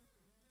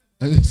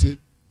 And they said,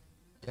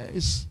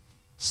 yes,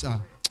 sir.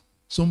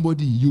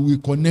 Somebody, you will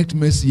connect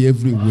mercy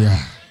everywhere.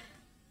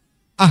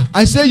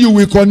 I say you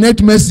will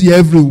connect mercy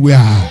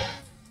everywhere.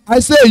 I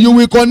say you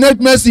will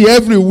connect mercy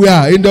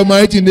everywhere in the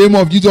mighty name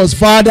of Jesus.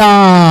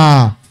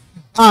 Father,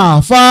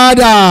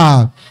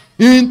 Father,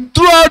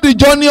 throughout the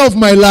journey of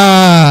my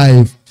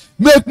life,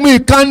 make me a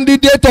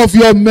candidate of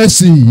your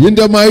mercy in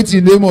the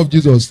mighty name of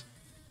Jesus.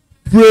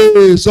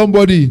 Pray,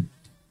 somebody,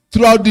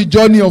 throughout the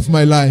journey of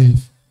my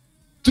life.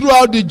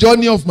 Throughout the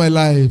journey of my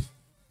life.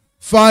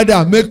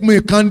 Father, make me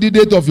a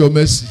candidate of your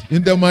mercy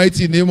in the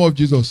mighty name of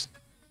Jesus.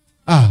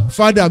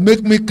 Father,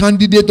 make me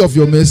candidate of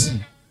your mercy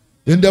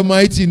in the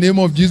mighty name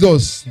of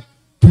Jesus.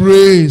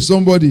 Pray,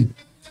 somebody.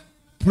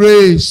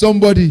 Pray,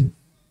 somebody.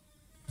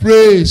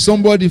 Pray,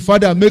 somebody.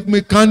 Father, make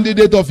me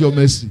candidate of your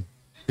mercy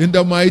in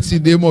the mighty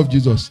name of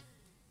Jesus.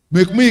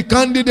 Make me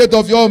candidate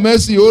of your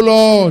mercy, O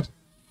Lord.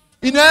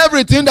 In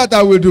everything that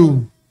I will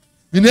do,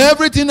 in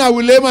everything I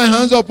will lay my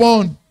hands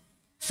upon,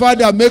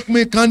 Father, make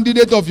me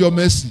candidate of your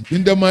mercy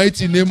in the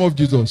mighty name of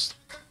Jesus.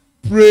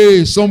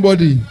 Pray,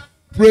 somebody.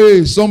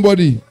 Pray,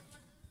 somebody.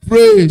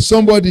 Pray,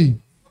 somebody.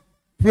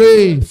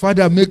 Pray,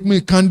 Father, make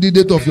me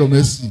candidate of your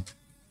mercy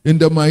in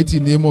the mighty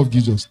name of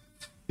Jesus.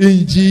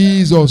 In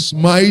Jesus'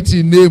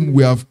 mighty name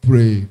we have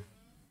prayed.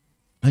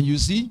 And you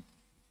see,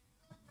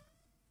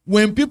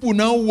 when people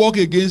now walk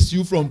against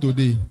you from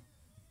today,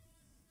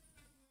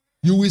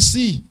 you will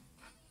see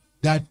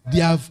that they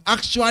have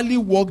actually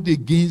walked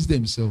against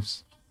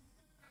themselves.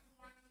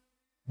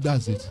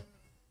 That's it.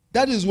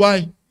 That is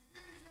why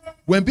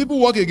when people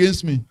walk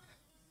against me,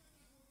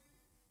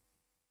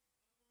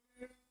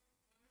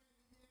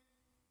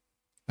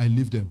 I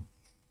leave them.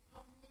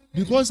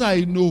 Because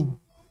I know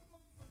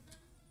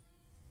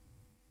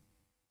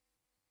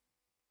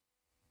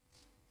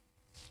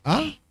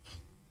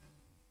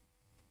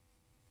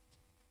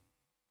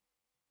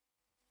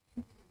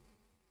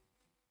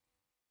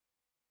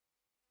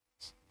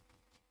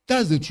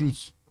that's the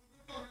truth.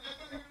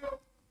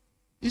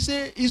 You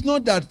say, it's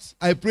not that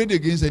I prayed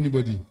against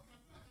anybody.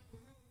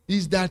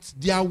 It's that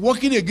they are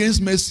working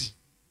against mercy.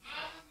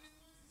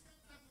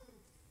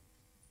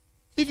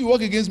 If you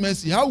work against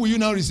mercy, how will you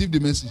now receive the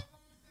mercy?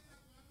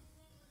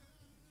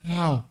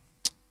 How?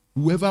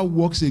 Whoever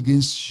works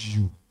against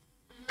you,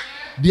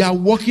 they are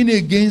working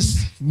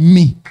against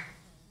me.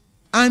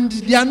 And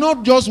they are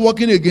not just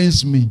working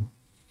against me.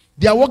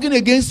 They are working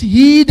against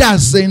he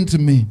that sent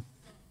me.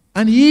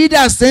 And he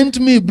that sent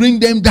me, bring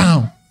them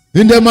down.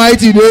 In the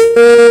mighty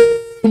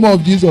name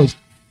of Jesus.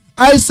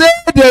 I say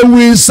they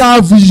will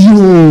serve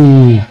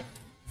you.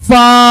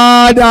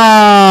 Father.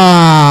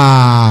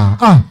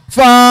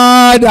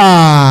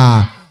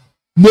 Father.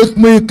 Make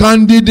me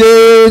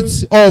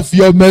candidate of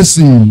your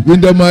mercy.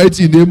 In the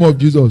mighty name of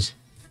Jesus.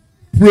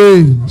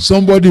 Pray.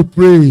 Somebody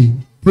pray.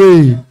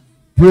 Pray.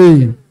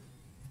 Pray.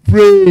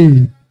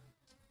 Pray.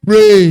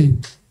 Pray.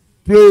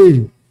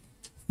 Pray.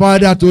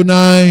 Father,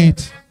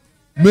 tonight,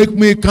 make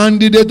me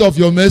candidate of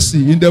your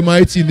mercy in the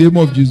mighty name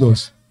of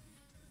Jesus.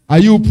 Are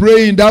you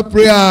praying that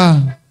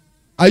prayer?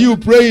 Are you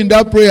praying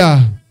that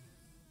prayer?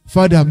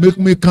 Father, make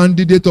me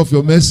candidate of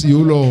your mercy, O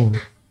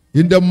Lord,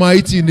 in the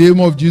mighty name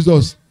of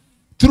Jesus.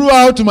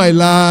 Throughout my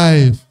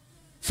life,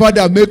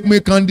 Father, make me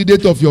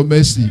candidate of your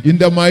mercy in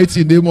the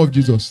mighty name of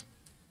Jesus.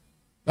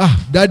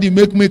 Daddy,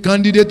 make me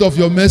candidate of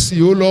your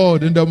mercy, O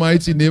Lord, in the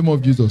mighty name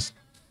of Jesus.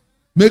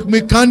 Make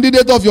me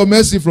candidate of your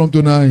mercy from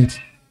tonight.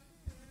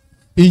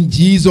 In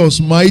Jesus'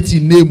 mighty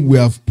name we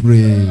have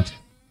prayed.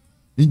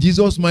 In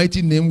Jesus'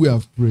 mighty name we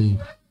have prayed.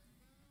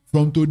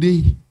 From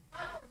today,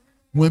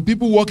 when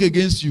people work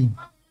against you,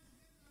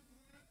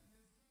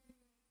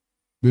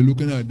 be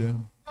looking at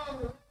them.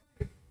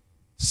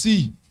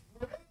 See,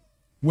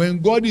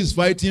 when God is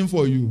fighting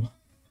for you,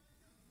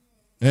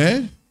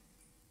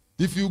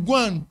 if you go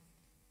and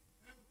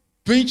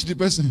pinch the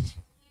person,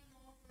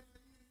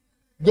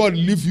 God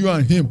leave you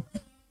and him.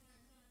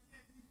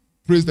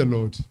 Praise the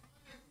Lord.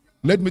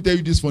 Let me tell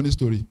you this funny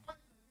story.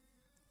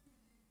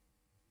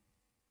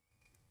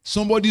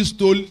 Somebody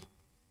stole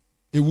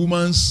a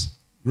woman's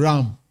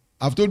ram.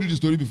 I've told you the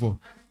story before.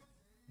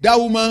 That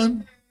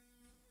woman,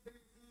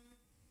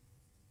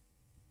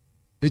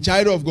 a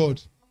child of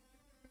God,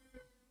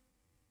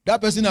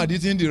 that person had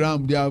eaten the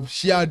ram. They have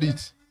shared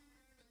it.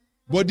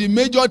 But the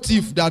major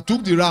thief that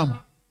took the ram,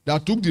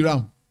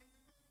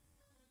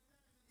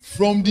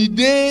 from the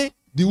day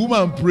the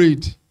woman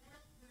prayed,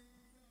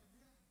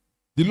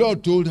 the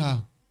Lord told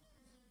her,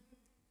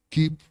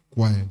 keep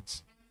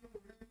quiet.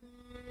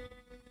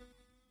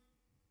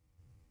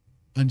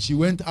 And she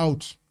went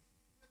out.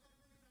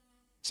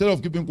 Instead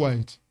of keeping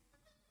quiet.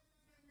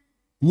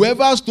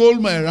 Whoever stole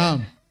my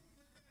ram,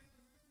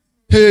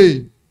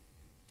 hey,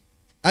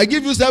 I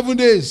give you 7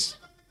 days.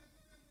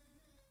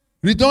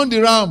 Return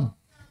the ram.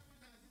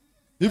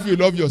 If you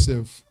love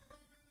yourself.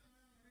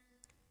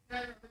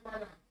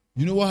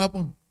 You know what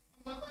happened?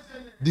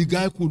 The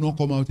guy could not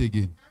come out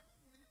again.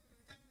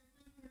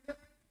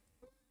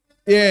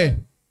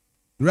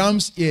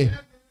 Ram's ear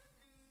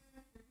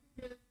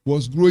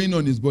was growing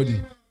on his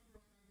body.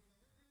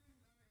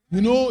 You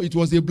know, it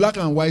was a black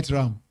and white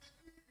ram.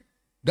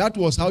 That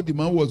was how the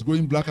man was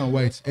growing black and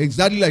white.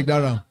 Exactly like that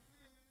ram.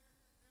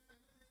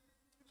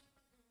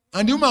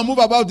 And the woman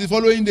moved about the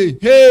following day.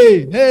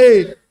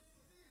 Hey.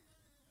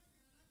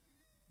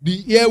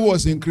 The ear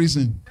was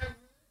increasing.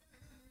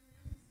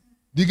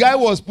 The guy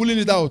was pulling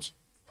it out.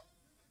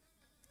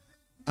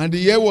 And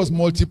the ear was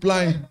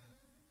multiplying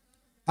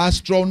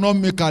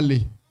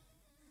astronomically.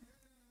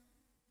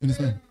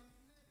 Understand?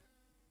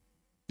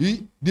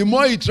 The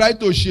more he tried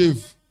to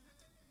shave,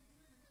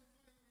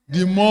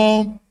 the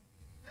more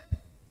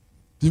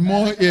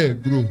hair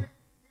grew.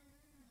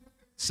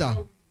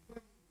 Sir,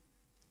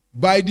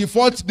 by the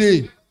 4th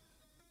day,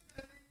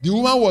 the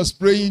woman was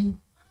praying.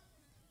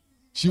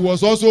 She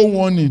was also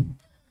warning.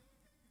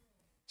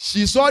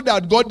 She saw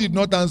that God did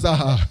not answer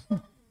her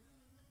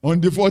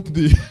on the 4th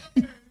day.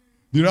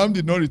 The ram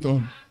did not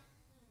return.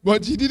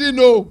 But she didn't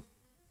know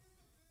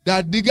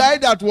that the guy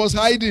that was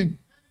hiding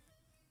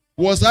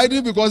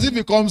because if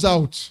he comes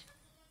out,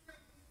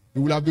 he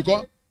will have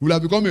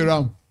become a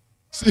ram.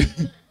 See,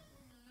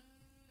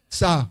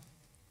 sir,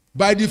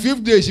 by the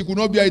 5th day, she could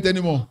not bear it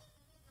anymore.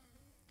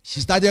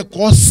 She started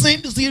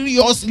cursing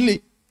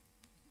seriously.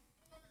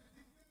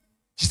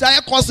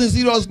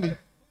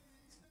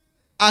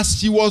 As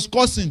she was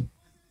cursing,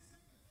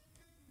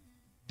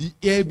 the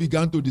hair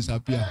began to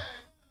disappear.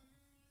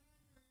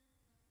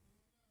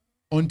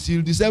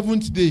 Until the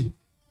 7th day,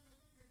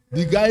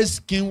 the guy's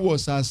skin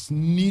was as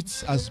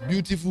neat, as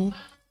beautiful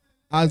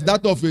as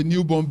that of a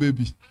newborn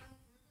baby.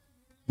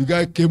 The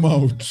guy came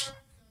out.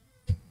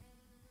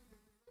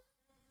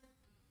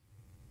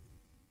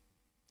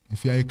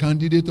 If you are a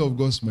candidate of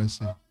God's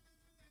mercy,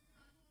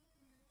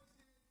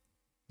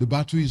 the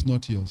battle is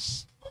not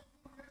yours.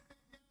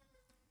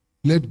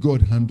 Let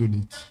God handle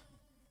it.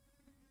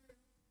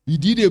 He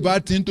did a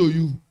bad thing to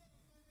you.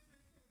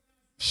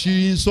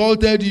 She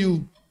insulted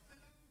you.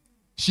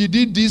 She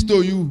did this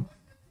to you.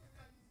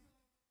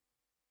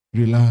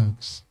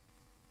 Relax.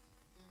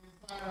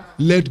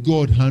 Let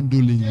God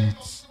handle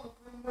it.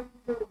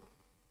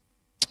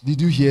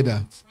 Did you hear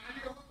that?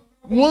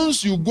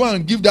 Once you go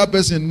and give that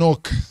person a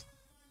knock,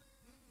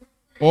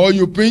 or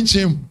you pinch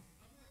him,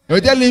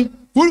 you tell him,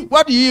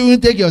 what do you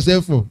even take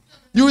yourself for?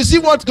 You will see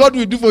what God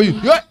will do for you.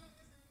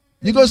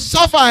 You go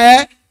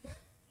suffer,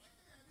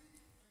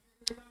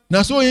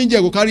 Now so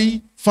angel go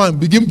carry fan,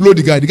 begin blow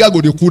the guy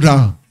go dey cool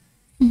down.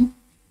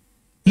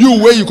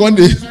 You where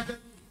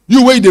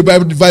they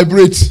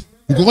vibrate.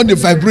 You go on they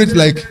vibrate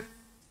like,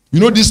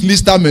 this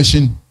lister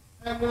machine.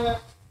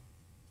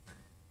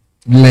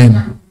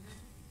 Learn.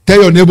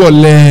 Tell your neighbor,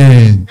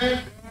 learn.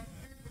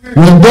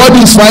 When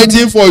God is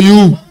fighting for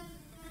you,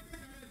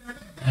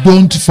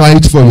 don't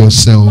fight for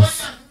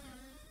yourself.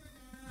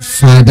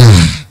 Father,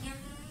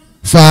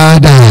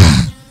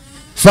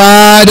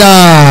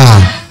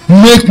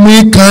 make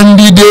me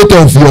candidate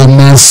of your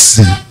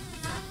mercy.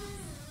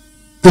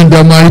 In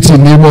the mighty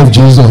name of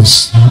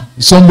Jesus.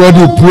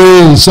 Somebody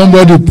pray.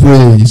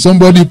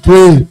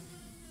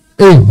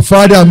 Hey,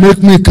 Father,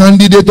 make me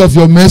candidate of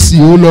your mercy,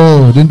 oh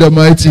Lord, in the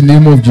mighty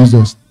name of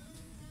Jesus.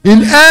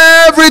 In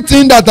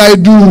everything that I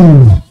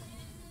do,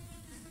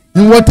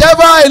 in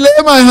whatever I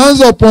lay my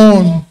hands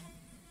upon,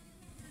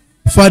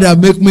 Father,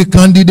 make me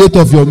candidate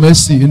of your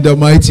mercy in the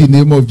mighty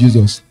name of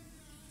Jesus.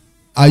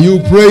 Are you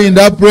praying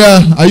that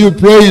prayer?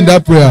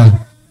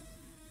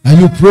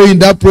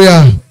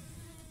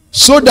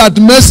 So that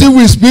mercy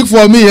will speak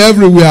for me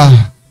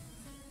everywhere.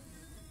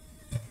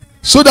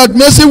 So that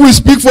mercy will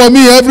speak for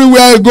me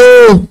everywhere I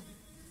go.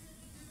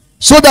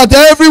 So that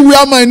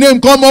everywhere my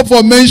name come up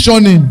for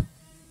mentioning,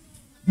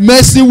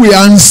 mercy will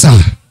answer.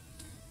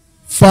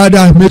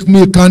 Father, make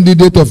me a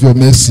candidate of your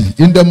mercy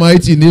in the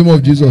mighty name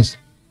of Jesus.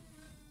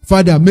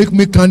 Father, make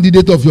me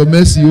candidate of your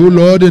mercy, oh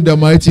Lord, in the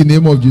mighty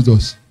name of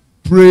Jesus.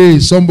 Pray,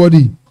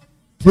 somebody.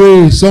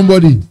 Pray,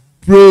 somebody.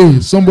 Pray,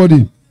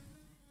 somebody.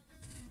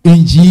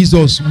 In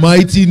Jesus'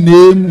 mighty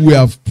name we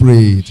have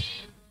prayed.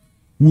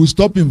 We'll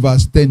stop in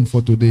verse 10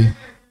 for today,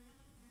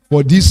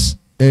 for this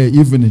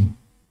evening.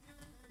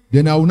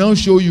 Then I will now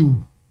show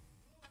you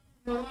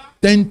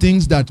 10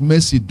 things that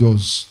mercy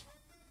does.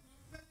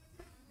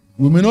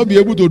 We may not be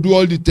able to do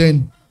all the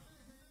 10.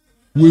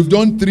 We've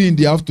done 3 in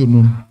the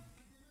afternoon.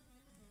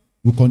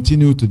 We'll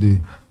continue today,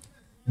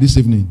 this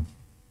evening.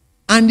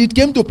 And it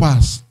came to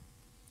pass,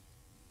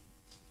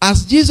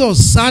 as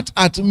Jesus sat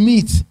at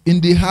meat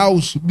in the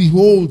house,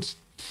 behold,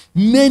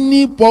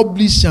 many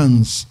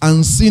publicans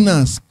and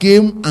sinners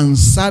came and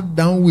sat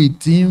down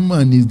with him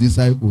and his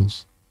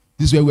disciples.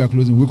 This is where we are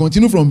closing. We'll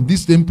continue from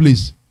this same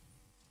place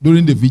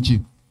during the vigil.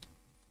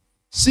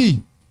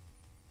 See,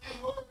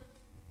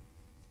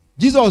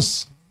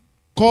 Jesus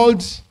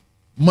called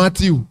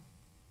Matthew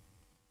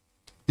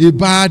a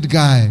bad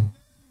guy.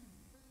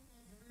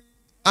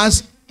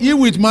 As he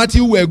with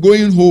Matthew were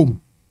going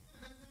home,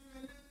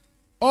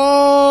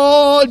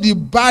 all the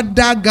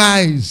badder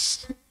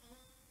guys,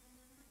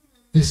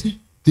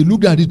 they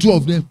looked at the two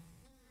of them.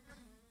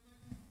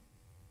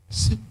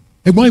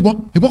 Hey,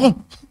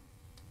 come.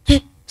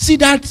 Hey, see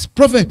that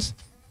prophet?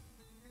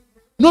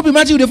 No, be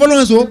Matthew, they follow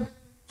us, so.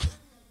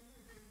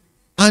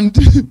 And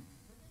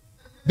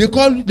they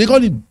call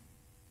him.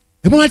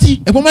 Hey,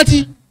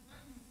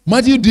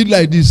 Matthew did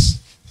like this.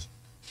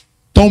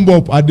 Thumb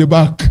up at the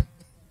back.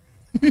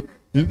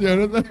 He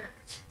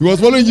was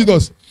following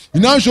Jesus. He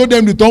now showed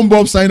them the thumb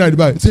up sign at the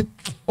back. He said,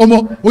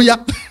 Omo, oh yeah.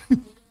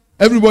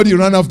 Everybody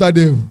ran after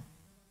them.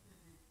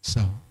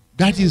 So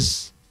that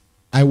is,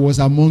 I was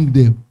among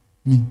them.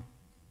 Me.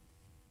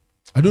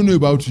 I don't know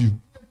about you.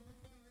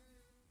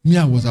 Me,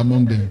 I was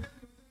among them.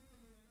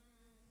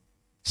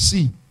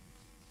 See,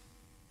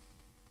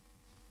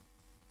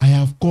 I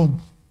have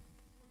come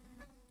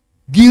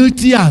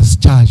guilty as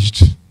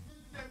charged.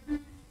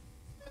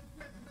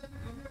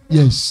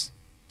 Yes.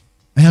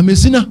 I am a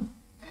sinner.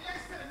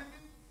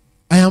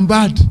 I am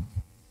bad.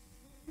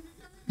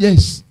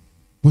 Yes.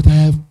 But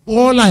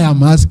all I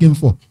am asking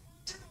for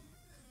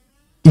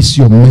is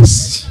your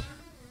mercy.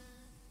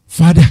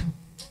 Father,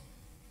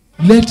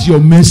 let your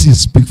mercy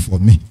speak for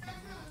me.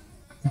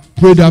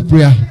 Pray that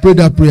prayer. Pray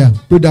that prayer.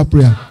 Pray that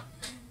prayer.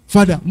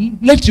 Father,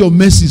 let your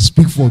mercy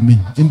speak for me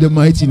in the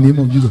mighty name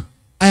of Jesus.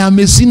 I am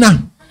a sinner.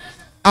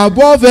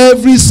 Above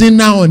every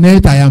sinner on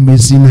earth, I am a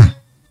sinner.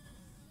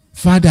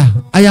 Father,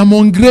 I am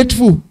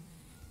ungrateful.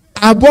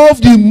 Above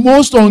the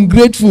most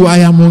ungrateful, I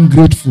am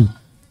ungrateful.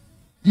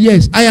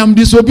 Yes, I am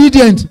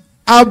disobedient.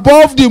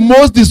 Above the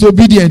most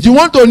disobedient. You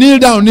want to kneel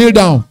down, kneel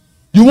down.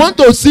 You want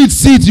to sit,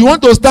 sit. You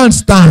want to stand,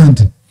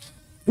 stand.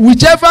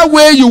 Whichever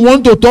way you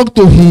want to talk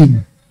to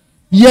him.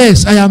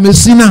 Yes, I am a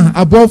sinner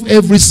above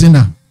every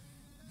sinner.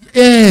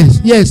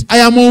 Yes, I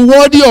am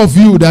unworthy of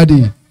you,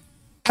 Daddy.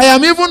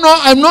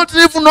 I'm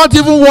not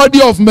even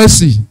worthy of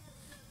mercy.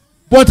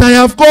 But I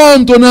have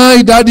come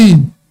tonight, Daddy.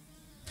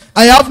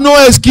 I have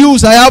no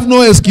excuse. I have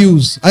no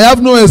excuse. I have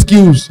no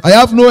excuse. I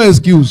have no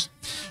excuse.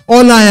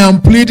 All I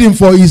am pleading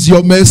for is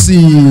your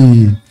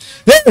mercy.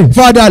 Hey,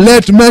 Father,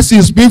 let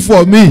mercy speak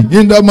for me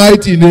in the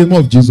mighty name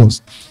of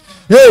Jesus.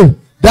 Hey,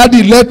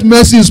 Daddy, let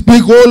mercy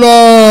speak, oh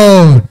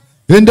Lord,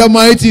 in the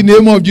mighty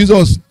name of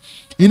Jesus.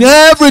 In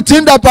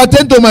everything that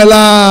pertains to my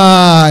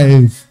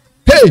life.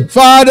 Hey,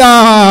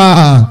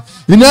 Father,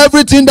 in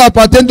everything that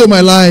pertains to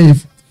my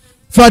life.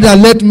 Father,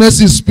 let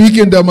mercy speak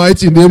in the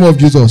mighty name of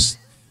Jesus.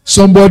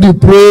 Somebody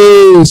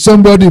pray.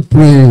 Somebody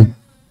pray.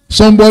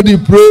 Somebody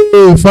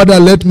pray. Father,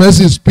 let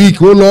mercy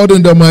speak. Oh Lord,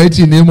 in the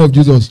mighty name of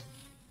Jesus.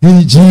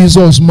 In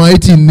Jesus'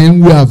 mighty name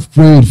we have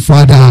prayed,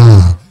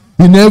 Father.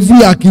 In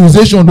every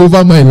accusation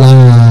over my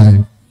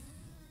life.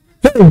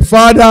 Hey,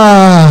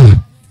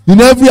 Father.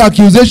 In every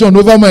accusation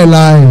over my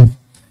life.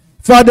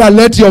 Father,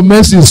 let your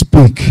mercy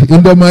speak.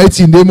 In the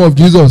mighty name of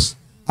Jesus.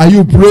 Are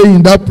you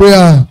praying that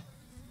prayer?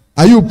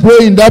 Are you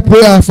praying that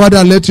prayer?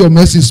 Father, let your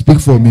mercy speak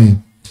for me.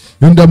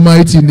 In the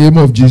mighty name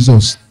of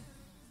Jesus.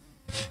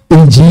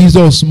 In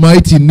Jesus'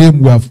 mighty name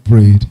we have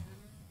prayed.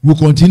 We'll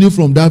continue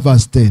from that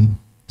verse 10.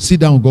 Sit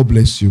down, God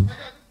bless you.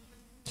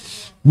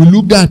 We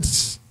looked at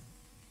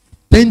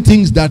 10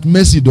 things that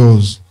mercy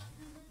does.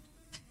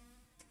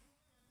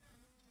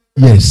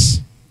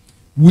 Yes.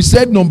 We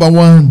said number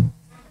 1,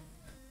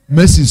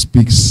 mercy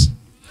speaks.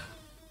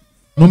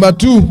 Number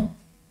 2,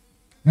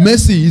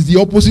 mercy is the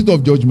opposite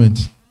of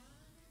judgment.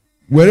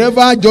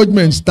 Wherever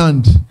judgment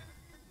stands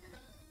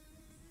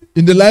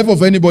in the life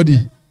of anybody,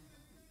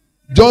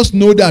 just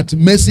know that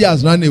mercy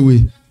has run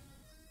away.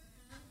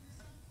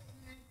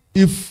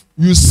 If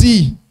you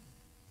see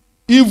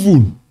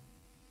evil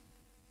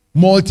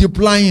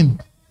multiplying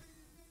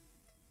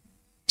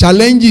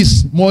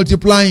challenges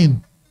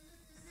multiplying,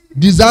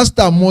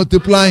 disaster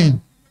multiplying,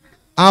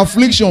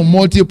 affliction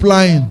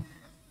multiplying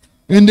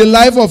in the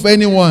life of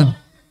anyone.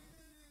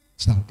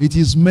 So it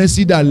is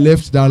mercy that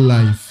left that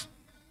life.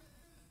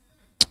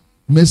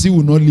 Mercy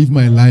will not leave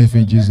my life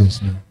in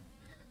Jesus' name.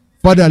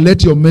 Father,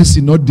 let your mercy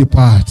not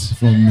depart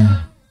from me.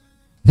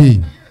 Hey,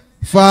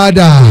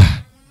 Father,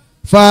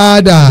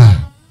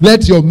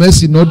 let your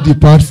mercy not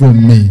depart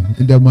from me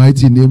in the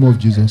mighty name of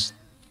Jesus.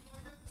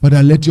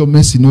 Father, let your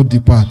mercy not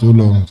depart, O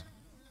Lord.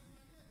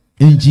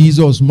 In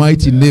Jesus'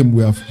 mighty name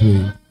we have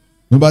prayed.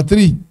 Number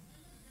 3,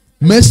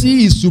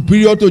 mercy is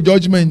superior to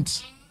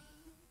judgment.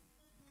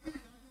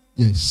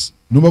 Yes.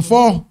 Number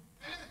 4,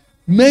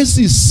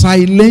 mercy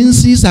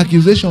silences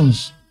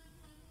accusations.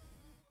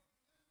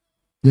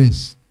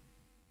 Yes.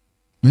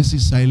 Mercy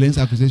silences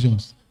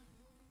accusations.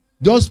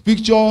 Just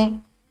picture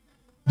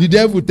the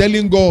devil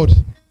telling God,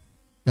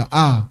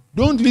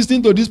 don't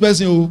listen to this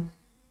person. Oh,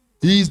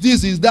 he is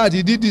this, he is that,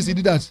 he did this, he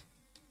did that.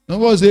 And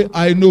God say,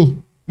 I know,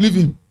 leave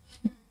him.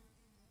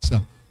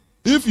 So,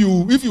 if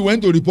you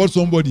went to report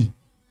somebody,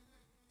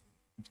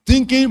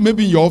 thinking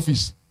maybe in your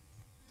office,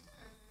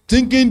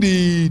 thinking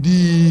the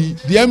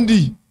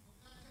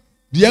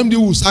MD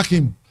will sack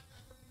him.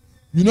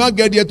 You not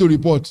get there to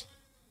report.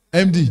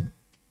 MD,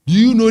 do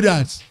you know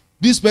that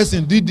this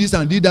person did this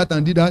and did that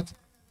and did that?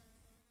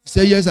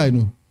 Say, yes, I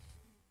know.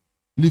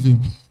 Leave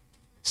him.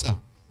 Sir,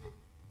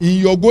 in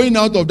your going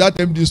out of that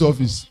MD's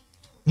office,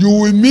 you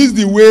will miss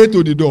the way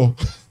to the door.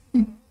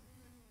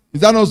 Is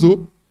that not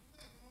so?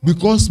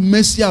 Because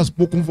mercy has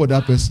spoken for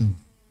that person.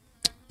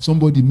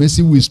 Somebody,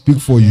 mercy will speak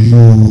for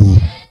you.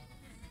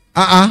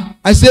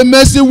 I say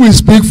mercy will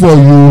speak for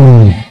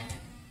you.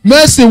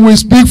 Mercy will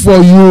speak for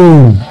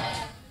you.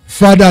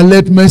 Father,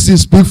 let mercy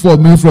speak for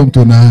me from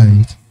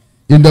tonight.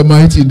 In the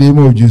mighty name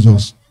of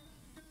Jesus.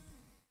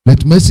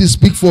 Let mercy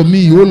speak for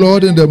me, O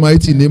Lord, in the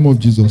mighty name of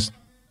Jesus.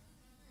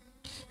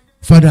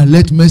 Father,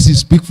 let mercy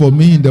speak for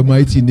me in the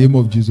mighty name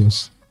of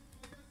Jesus.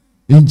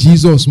 In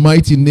Jesus'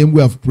 mighty name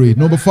we have prayed.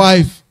 Number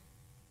 5.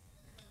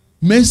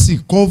 Mercy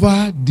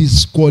covers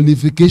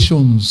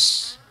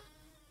disqualifications.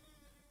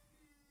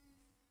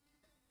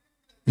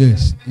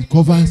 Yes, it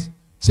covers.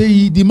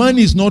 Say the man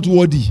is not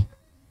worthy.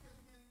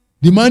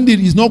 The man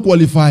is not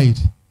qualified.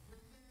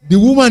 The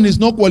woman is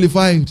not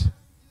qualified.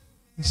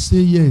 Say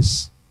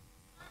yes.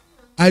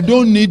 I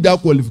don't need that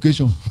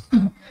qualification.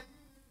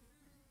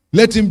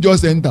 Let him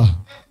just enter.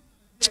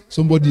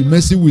 Somebody,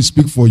 mercy will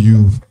speak for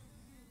you.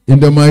 In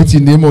the mighty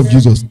name of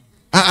Jesus.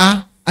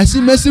 I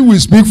see mercy will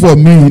speak for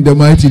me in the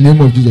mighty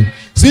name of Jesus.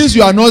 Since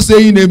you are not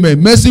saying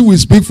amen, mercy will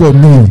speak for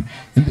me.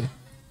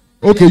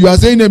 Okay, you are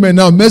saying amen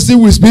now. Mercy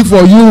will speak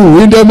for you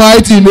in the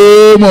mighty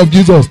name of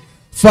Jesus.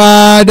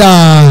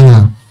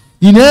 Father,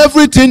 in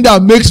everything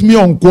that makes me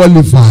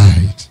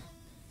unqualified,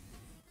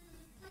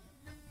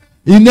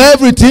 in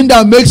everything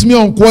that makes me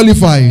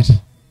unqualified,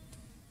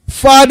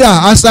 Father,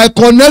 as I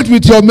connect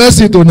with your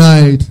mercy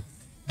tonight,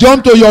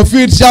 jump to your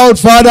feet, shout,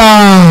 Father,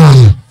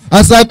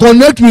 as I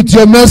connect with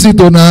your mercy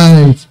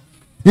tonight,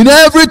 in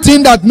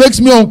everything that makes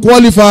me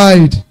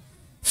unqualified,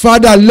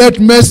 Father, let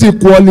mercy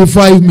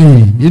qualify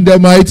me in the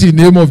mighty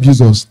name of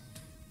Jesus.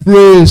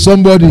 Pray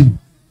somebody.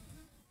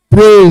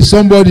 Pray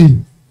somebody.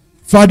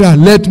 Father,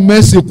 let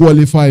mercy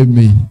qualify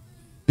me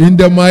in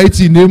the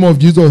mighty name of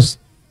Jesus.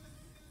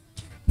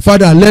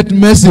 Father, let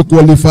mercy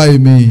qualify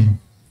me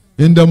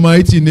in the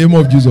mighty name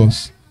of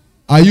Jesus.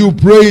 Are you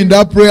praying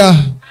that prayer?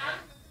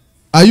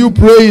 Are you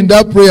praying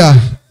that prayer?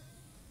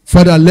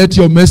 Father, let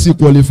your mercy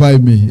qualify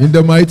me in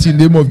the mighty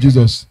name of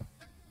Jesus.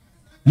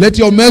 Let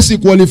your mercy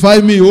qualify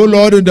me, O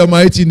Lord, in the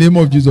mighty name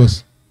of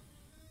Jesus.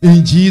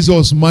 In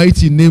Jesus'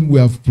 mighty name we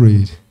have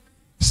prayed.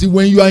 See,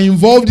 when you are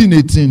involved in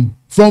a thing,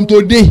 from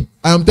today,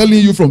 I am telling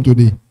you from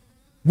today,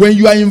 when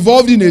you are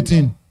involved in a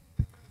thing,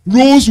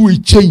 rules will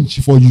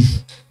change for you.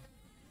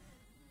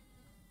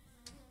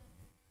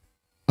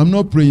 I'm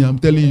not praying, I'm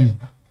telling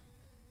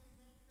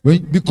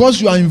you. Because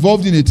you are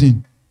involved in a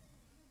thing,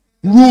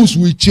 rules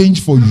will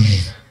change for you.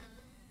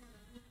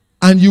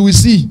 And you will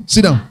see,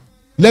 sit down,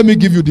 let me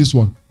give you this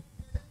one.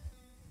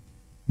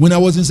 When I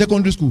was in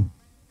secondary school,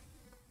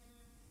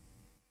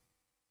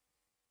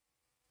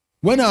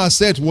 when our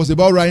set was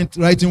about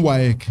writing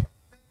WAEC,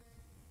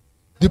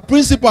 the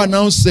principal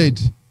now said,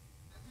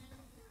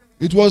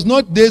 it was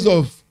not days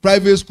of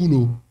private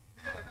school.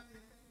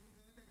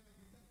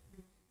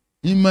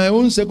 In my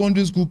own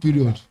secondary school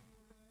period,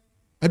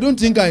 I don't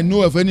think I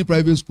know of any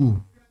private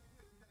school.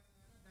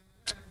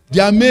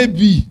 There may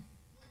be,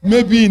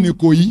 maybe in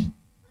Ikoyi,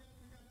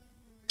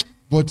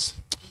 but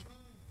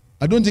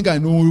I don't think I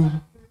know.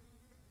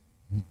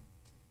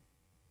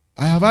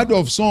 I have heard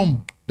of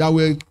some that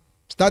were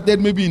started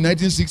maybe in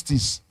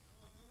 1960s.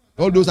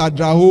 All those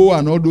Adraho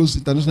and all those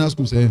international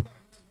schools.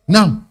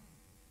 Now,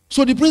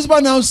 so the principal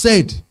now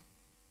said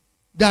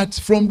that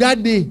from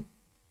that day,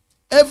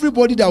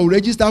 everybody that will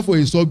register for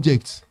a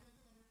subject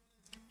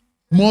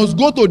must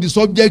go to the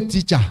subject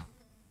teacher.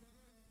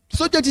 The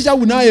subject teacher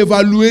will now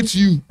evaluate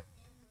you,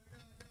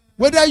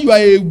 whether you are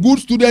a good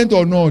student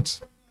or not.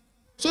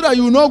 So that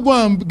you will not go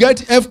and get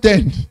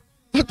F10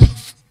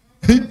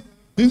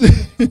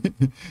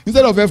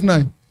 instead of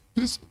F9.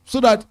 So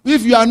that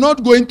if you are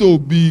not going to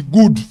be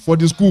good for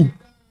the school,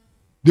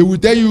 they will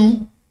tell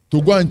you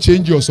to go and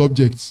change your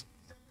subjects.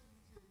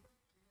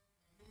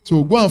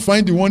 So go and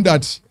find the one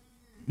that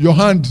your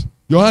hand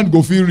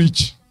go feel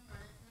rich.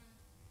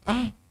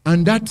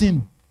 And that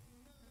thing.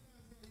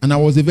 And I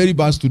was a very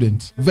bad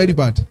student. Very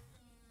bad.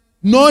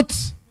 Not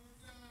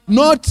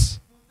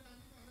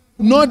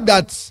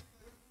that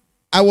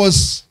I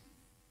was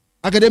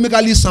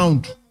academically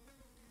sound,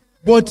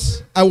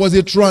 but I was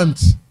a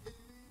truant.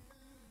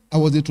 I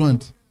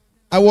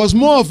was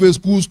more of a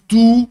school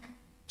 2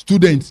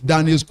 student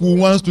than a school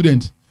 1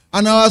 student.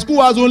 And our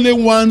school has only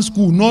one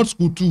school, not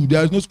school 2.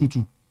 There is no school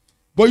 2.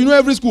 But you know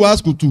every school has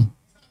school 2.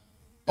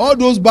 All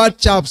those bad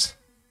chaps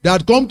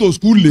that come to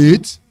school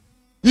late,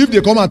 if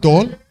they come at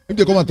all,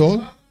 they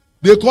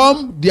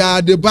are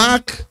at the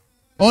back,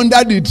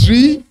 under the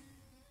tree.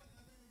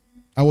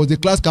 I was the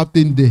class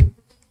captain there.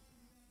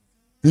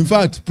 In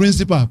fact,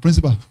 principal.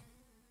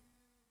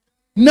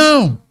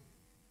 Now,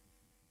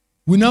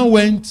 we now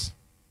went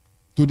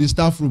to the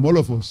staff room, all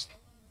of us.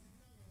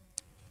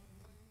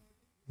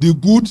 The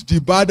good,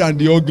 the bad, and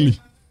the ugly.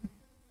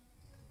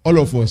 All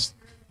of us.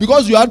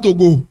 Because you had to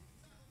go.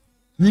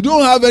 You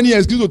don't have any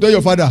excuse to tell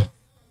your father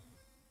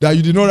that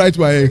you did not write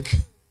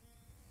WAEC.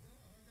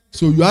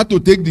 So you had to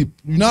you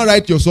now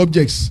write your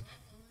subjects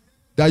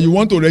that you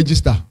want to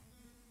register.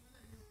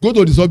 Go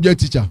to the subject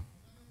teacher.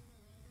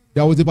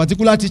 There was a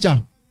particular teacher.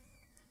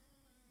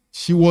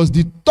 She was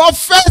the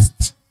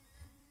toughest.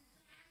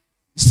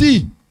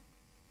 See,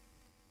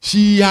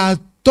 she had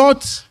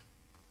taught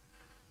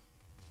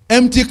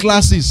empty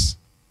classes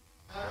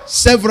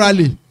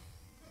severally.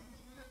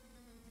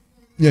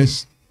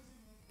 Yes.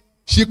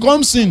 She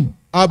comes in,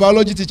 our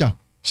biology teacher.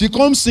 She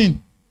comes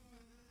in.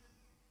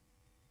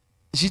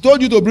 She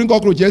told you to bring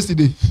cockroach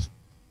yesterday.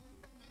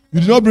 You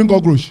did not bring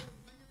cockroach.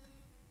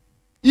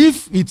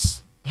 If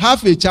it's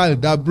half a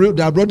child that brought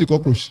the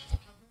cockroach,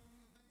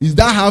 is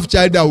that half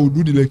child that will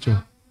do the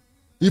lecture?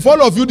 If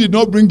all of you did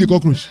not bring the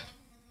cockroach,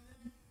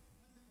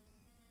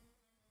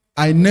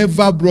 I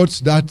never brought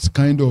that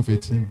kind of a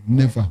thing.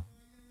 Never.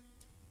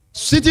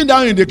 Sitting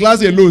down in the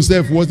class alone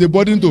self was a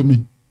burden to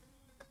me.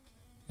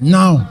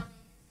 Now,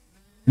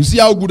 you see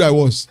how good I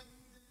was.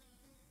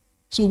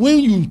 So when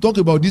you talk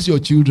about this, your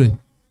children,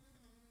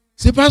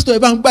 say, Pastor,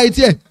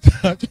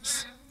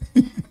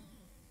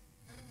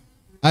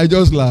 I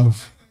just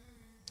laugh.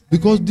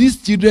 Because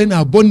these children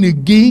are born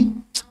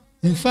again.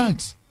 In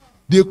fact,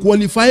 they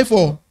qualify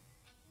for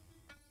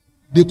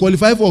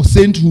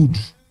sainthood.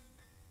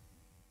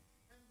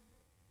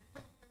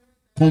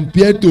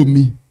 Compared to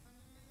me.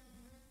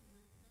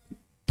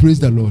 Praise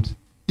the Lord.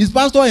 Is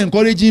pastor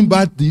encouraging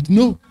bad deed?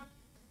 No.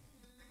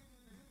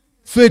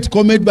 Faith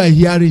cometh by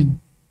hearing.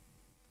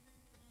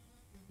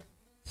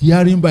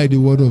 Hearing by the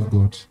word of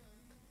God.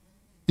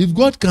 If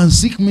God can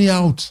seek me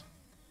out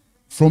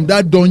from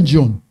that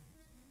dungeon,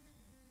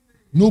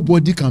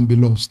 nobody can be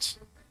lost.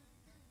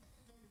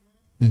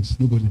 Yes,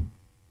 nobody.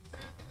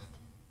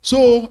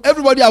 So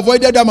everybody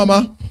avoided that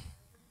mama.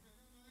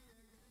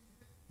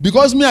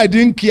 Because me, I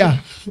didn't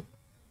care.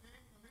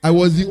 I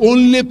was the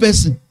only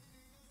person.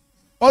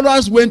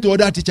 Others went to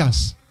other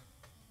teachers.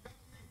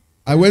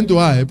 I went to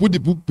her. I put the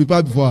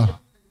paper before her.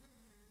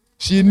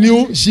 She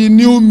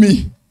knew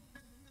me.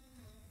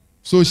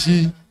 So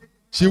she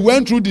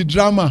went through the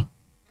drama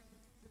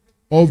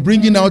of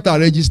bringing out her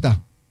register.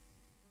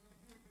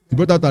 She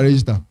brought out her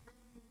register.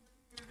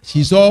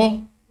 She saw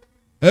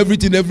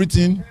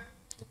everything.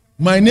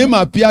 My name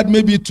appeared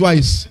maybe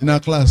twice in her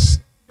class.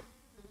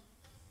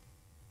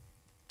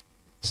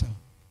 So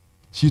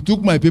she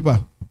took my paper.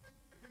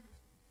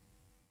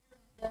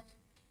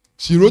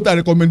 She wrote a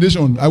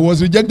recommendation. I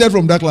was rejected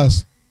from that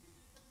class.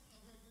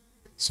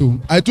 So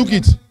I took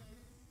it.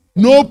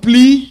 No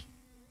plea,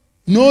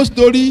 no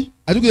story.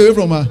 I took it away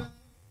from her.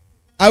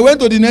 I went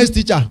to the next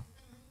teacher.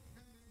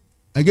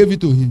 I gave it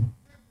to him.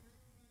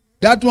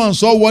 That one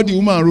saw what the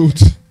woman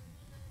wrote.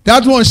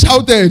 That one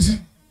shouted.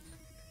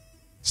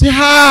 Say,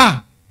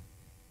 ha!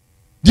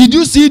 Did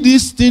you see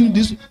this thing?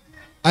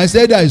 I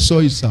said, I saw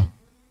it, sir.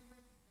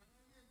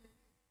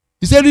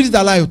 He said, read it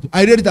aloud.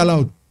 I read it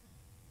aloud.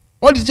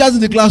 All the teachers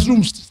in the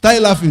classroom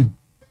started laughing.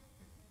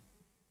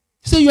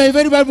 He said, you are a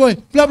very bad boy.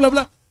 Blah, blah,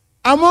 blah.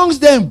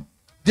 Amongst them,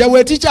 there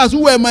were teachers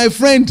who were my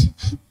friend.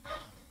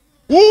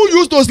 Who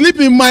used to sleep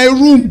in my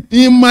room.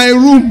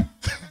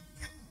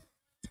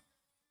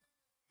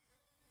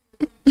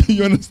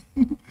 You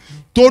understand?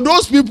 To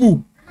those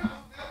people,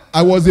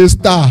 I was a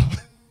star.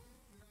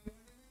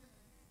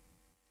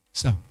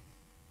 Sir.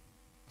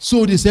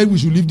 So they said we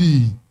should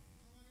leave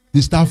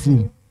the staff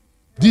room.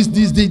 This,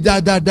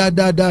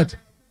 that.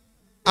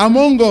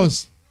 Among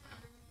us,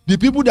 the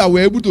people that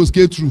were able to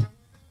skate through,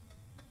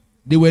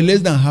 they were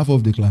less than half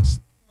of the class.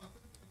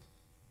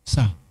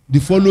 Sir, the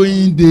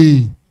following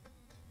day,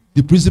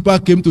 the principal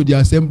came to the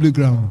assembly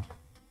ground.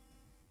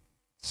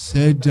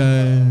 Said,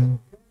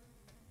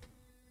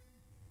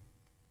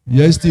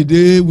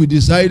 yesterday we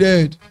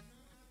decided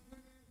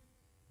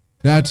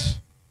that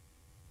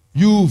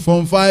you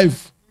from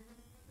 5,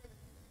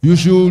 you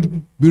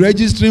should be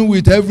registering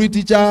with every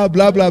teacher,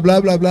 blah, blah,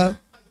 blah, blah, blah.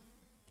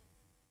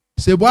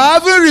 Say, but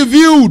having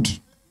reviewed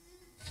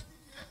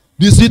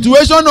the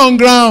situation on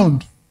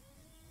ground,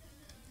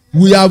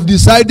 we have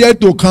decided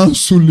to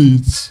cancel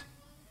it.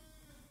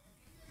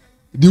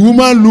 The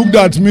woman looked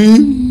at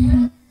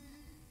me.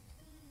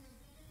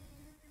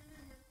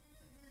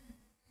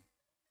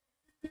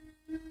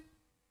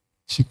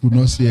 She could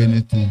not say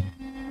anything.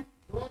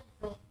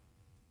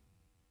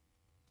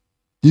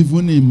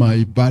 Even in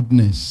my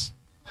badness,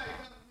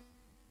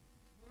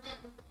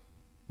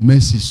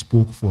 mercy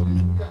spoke for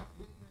me.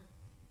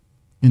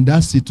 In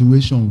that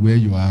situation where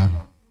you are,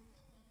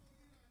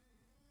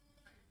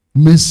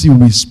 mercy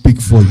will speak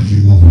for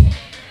you.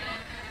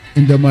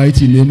 In the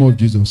mighty name of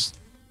Jesus.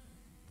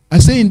 I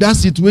say in that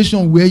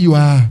situation where you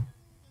are,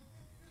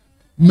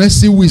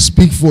 mercy will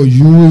speak for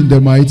you in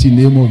the mighty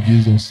name of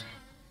Jesus.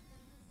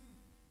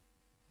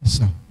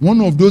 Sir,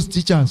 one of those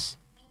teachers,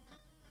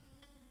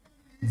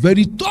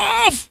 very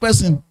tough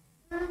person.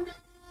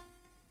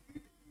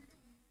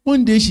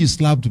 One day she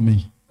slapped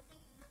me.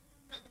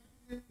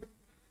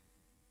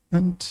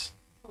 And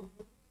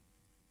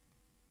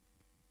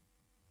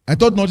I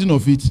thought nothing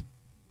of it.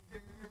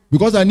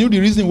 Because I knew the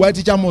reason why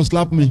teacher must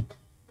slap me.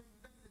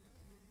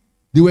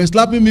 They were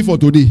slapping me for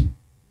today.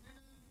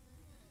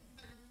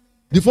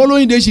 The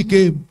following day she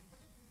came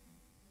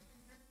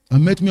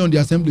and met me on the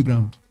assembly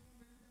ground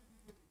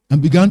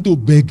and began to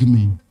beg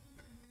me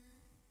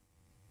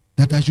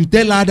that I should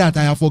tell her that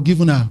I have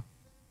forgiven her.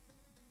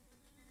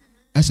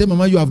 I said,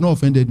 Mama, you have not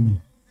offended me.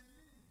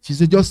 She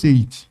said, just say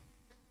it.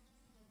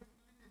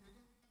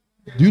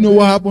 Do you know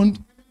what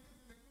happened?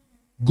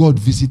 God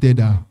visited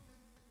her.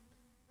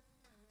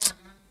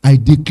 I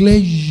declare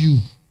you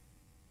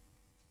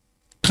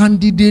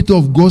candidate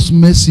of God's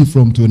mercy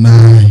from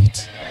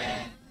tonight.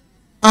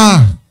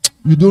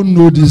 You don't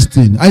know this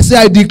thing. I say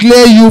I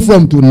declare you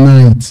from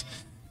tonight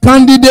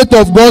candidate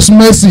of God's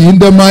mercy in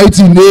the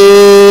mighty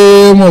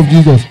name of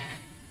Jesus.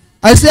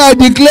 I say I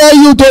declare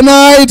you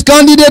tonight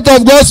candidate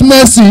of God's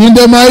mercy in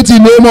the mighty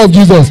name of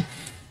Jesus.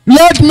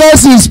 Let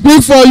mercy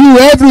speak for you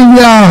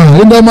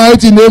everywhere in the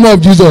mighty name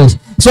of Jesus.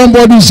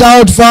 Somebody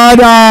shout,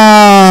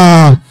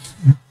 Father,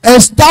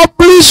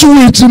 establish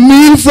with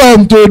me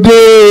from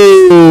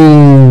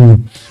today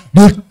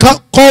the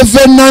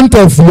covenant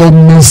of your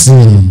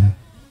mercy.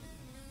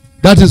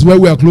 That is where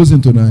we are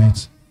closing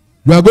tonight.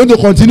 We are going to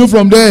continue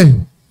from there.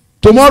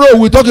 Tomorrow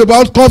we talk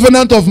about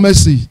covenant of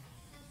mercy.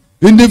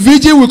 In the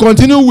vigil we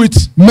continue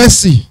with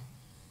mercy.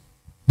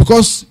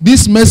 Because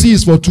this mercy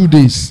is for 2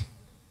 days.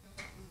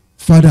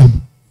 Father,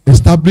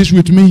 establish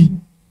with me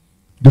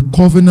the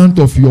covenant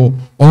of your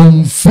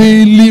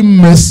unfailing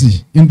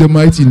mercy in the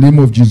mighty name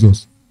of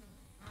Jesus.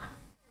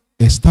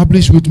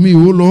 Establish with me,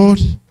 O Lord,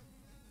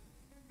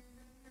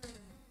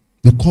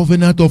 the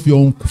covenant of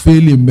your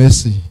unfailing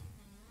mercy.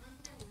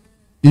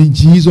 In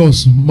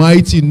Jesus'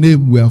 mighty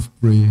name we have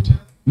prayed.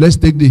 Let's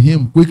take the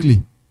hymn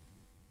quickly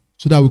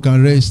so that we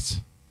can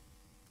rest.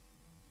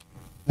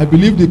 I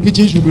believe the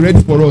kitchen should be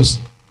ready for us.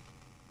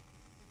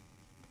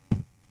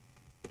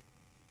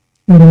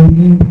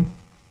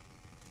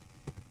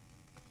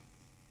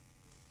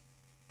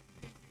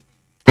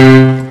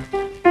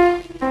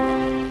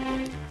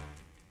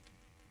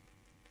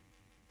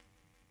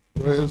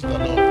 Praise the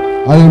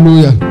Lord.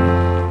 Hallelujah.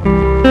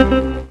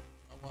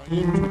 Our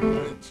hymn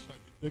tonight shall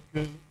be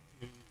taken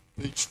in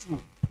page 2.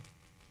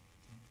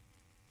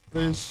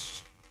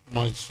 Praise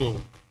my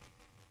soul.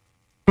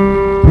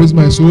 Praise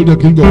my soul, the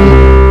King of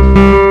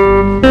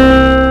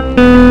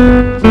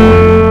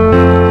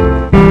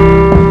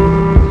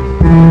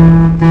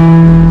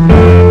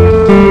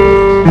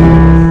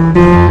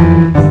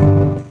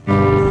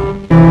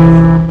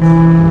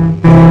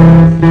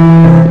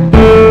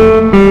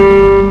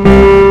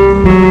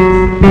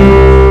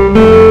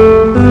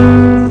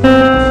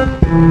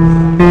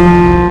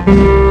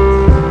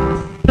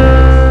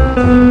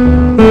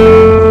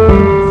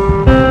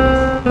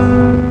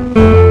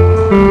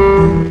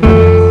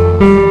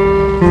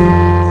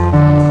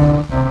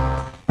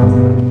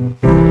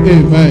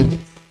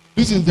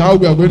how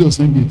we are going to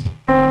sing it.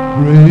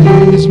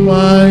 Praise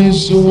my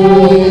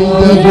soul,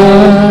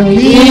 the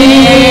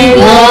King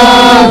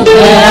of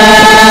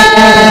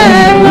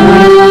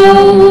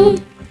heaven.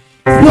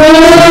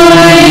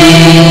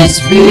 Praise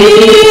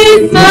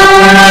be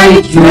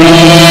my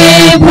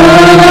tribute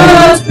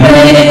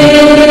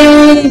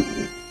praise.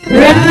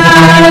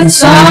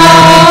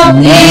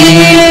 Ransom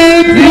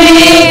in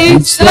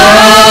rich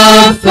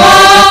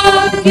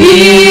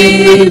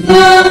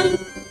forgiven.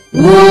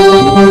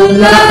 Who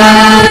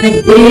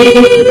like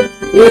thee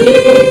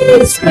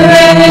is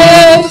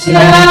precious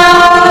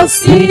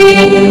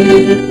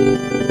sin?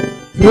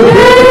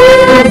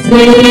 Praise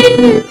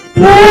him,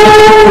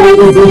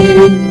 praise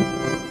him,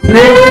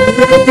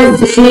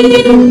 praise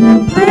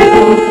him,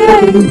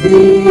 praise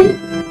him,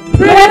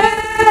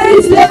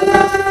 praise the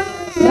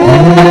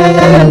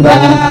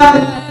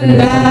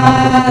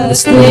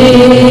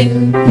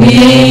everlasting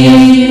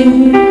King.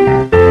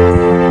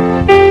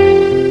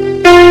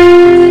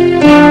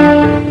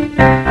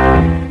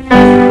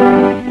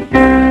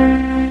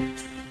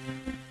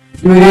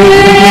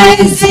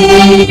 Praise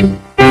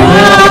Him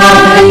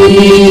for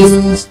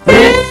His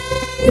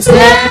praise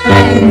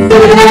and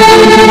favor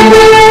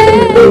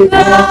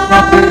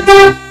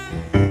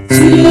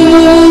to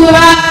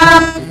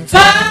our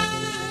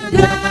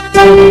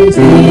fathers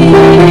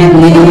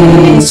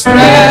in His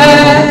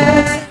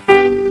prayer.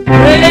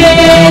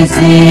 Praise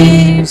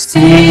Him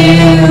still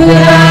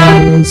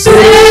and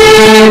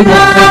save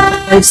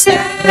us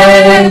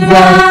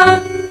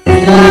ever.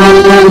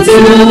 Come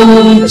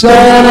to join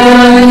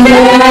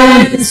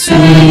and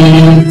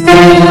sing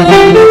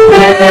together.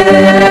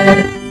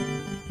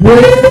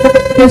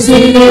 Praise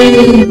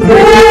Him,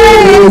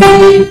 praise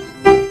Him,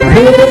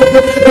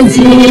 praise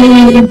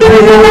Him,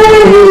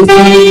 praise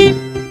Him.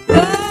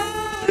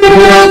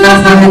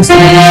 God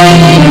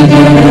save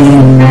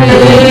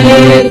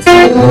His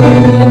faithful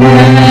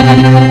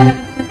man.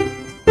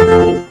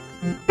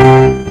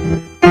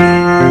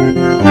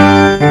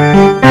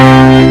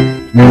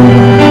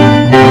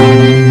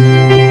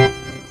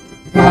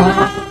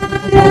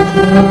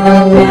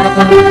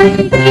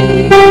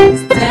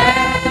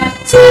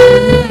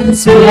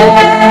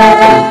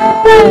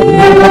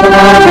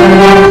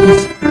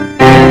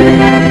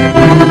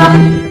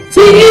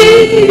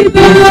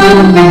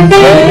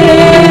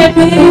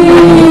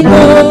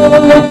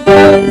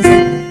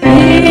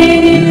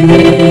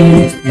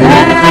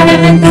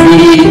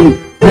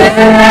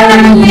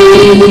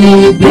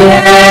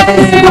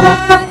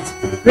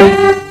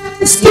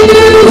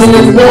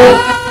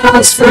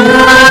 Us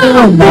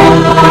from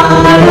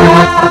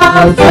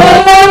our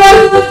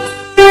faith.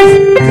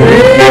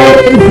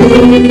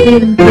 Praise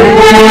Him,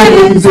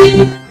 praise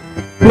Him,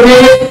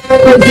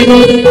 praise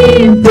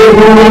Him,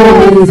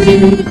 praise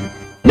Him.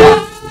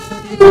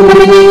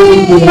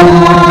 We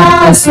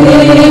ask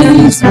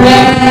His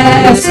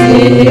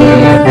blessing,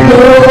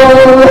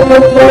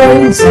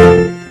 praise.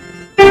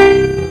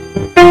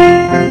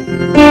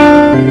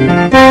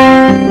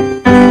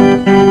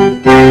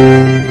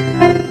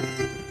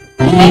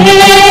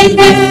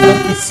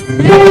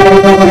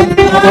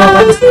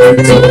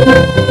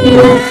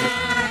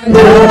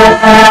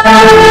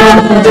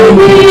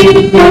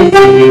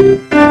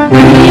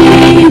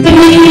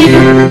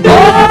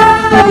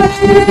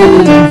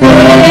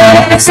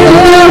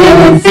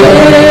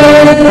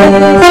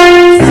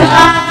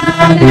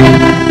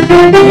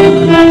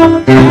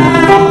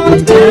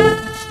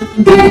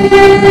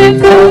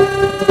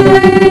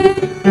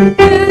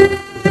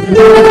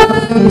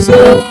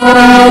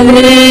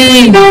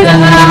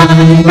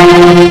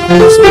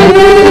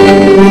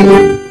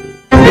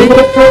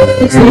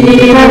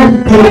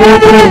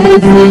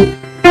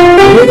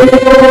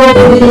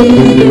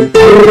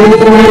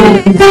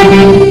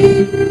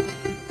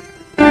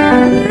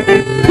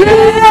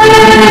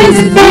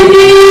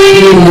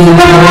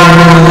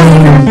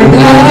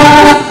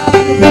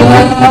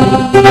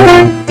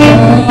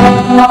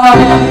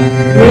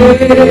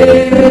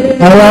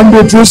 I am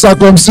the true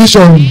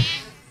circumcision.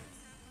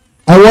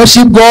 I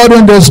worship God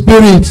in the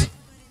Spirit.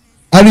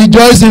 I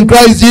rejoice in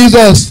Christ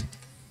Jesus.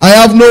 I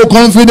have no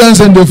confidence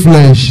in the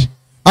flesh.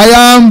 I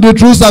am the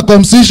true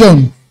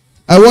circumcision.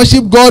 I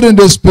worship God in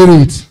the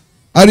Spirit.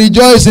 I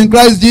rejoice in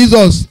Christ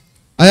Jesus.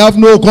 I have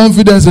no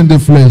confidence in the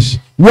flesh.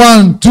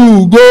 1,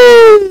 2,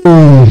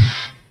 go!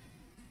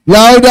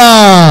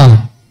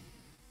 Louder!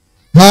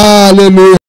 Hallelujah.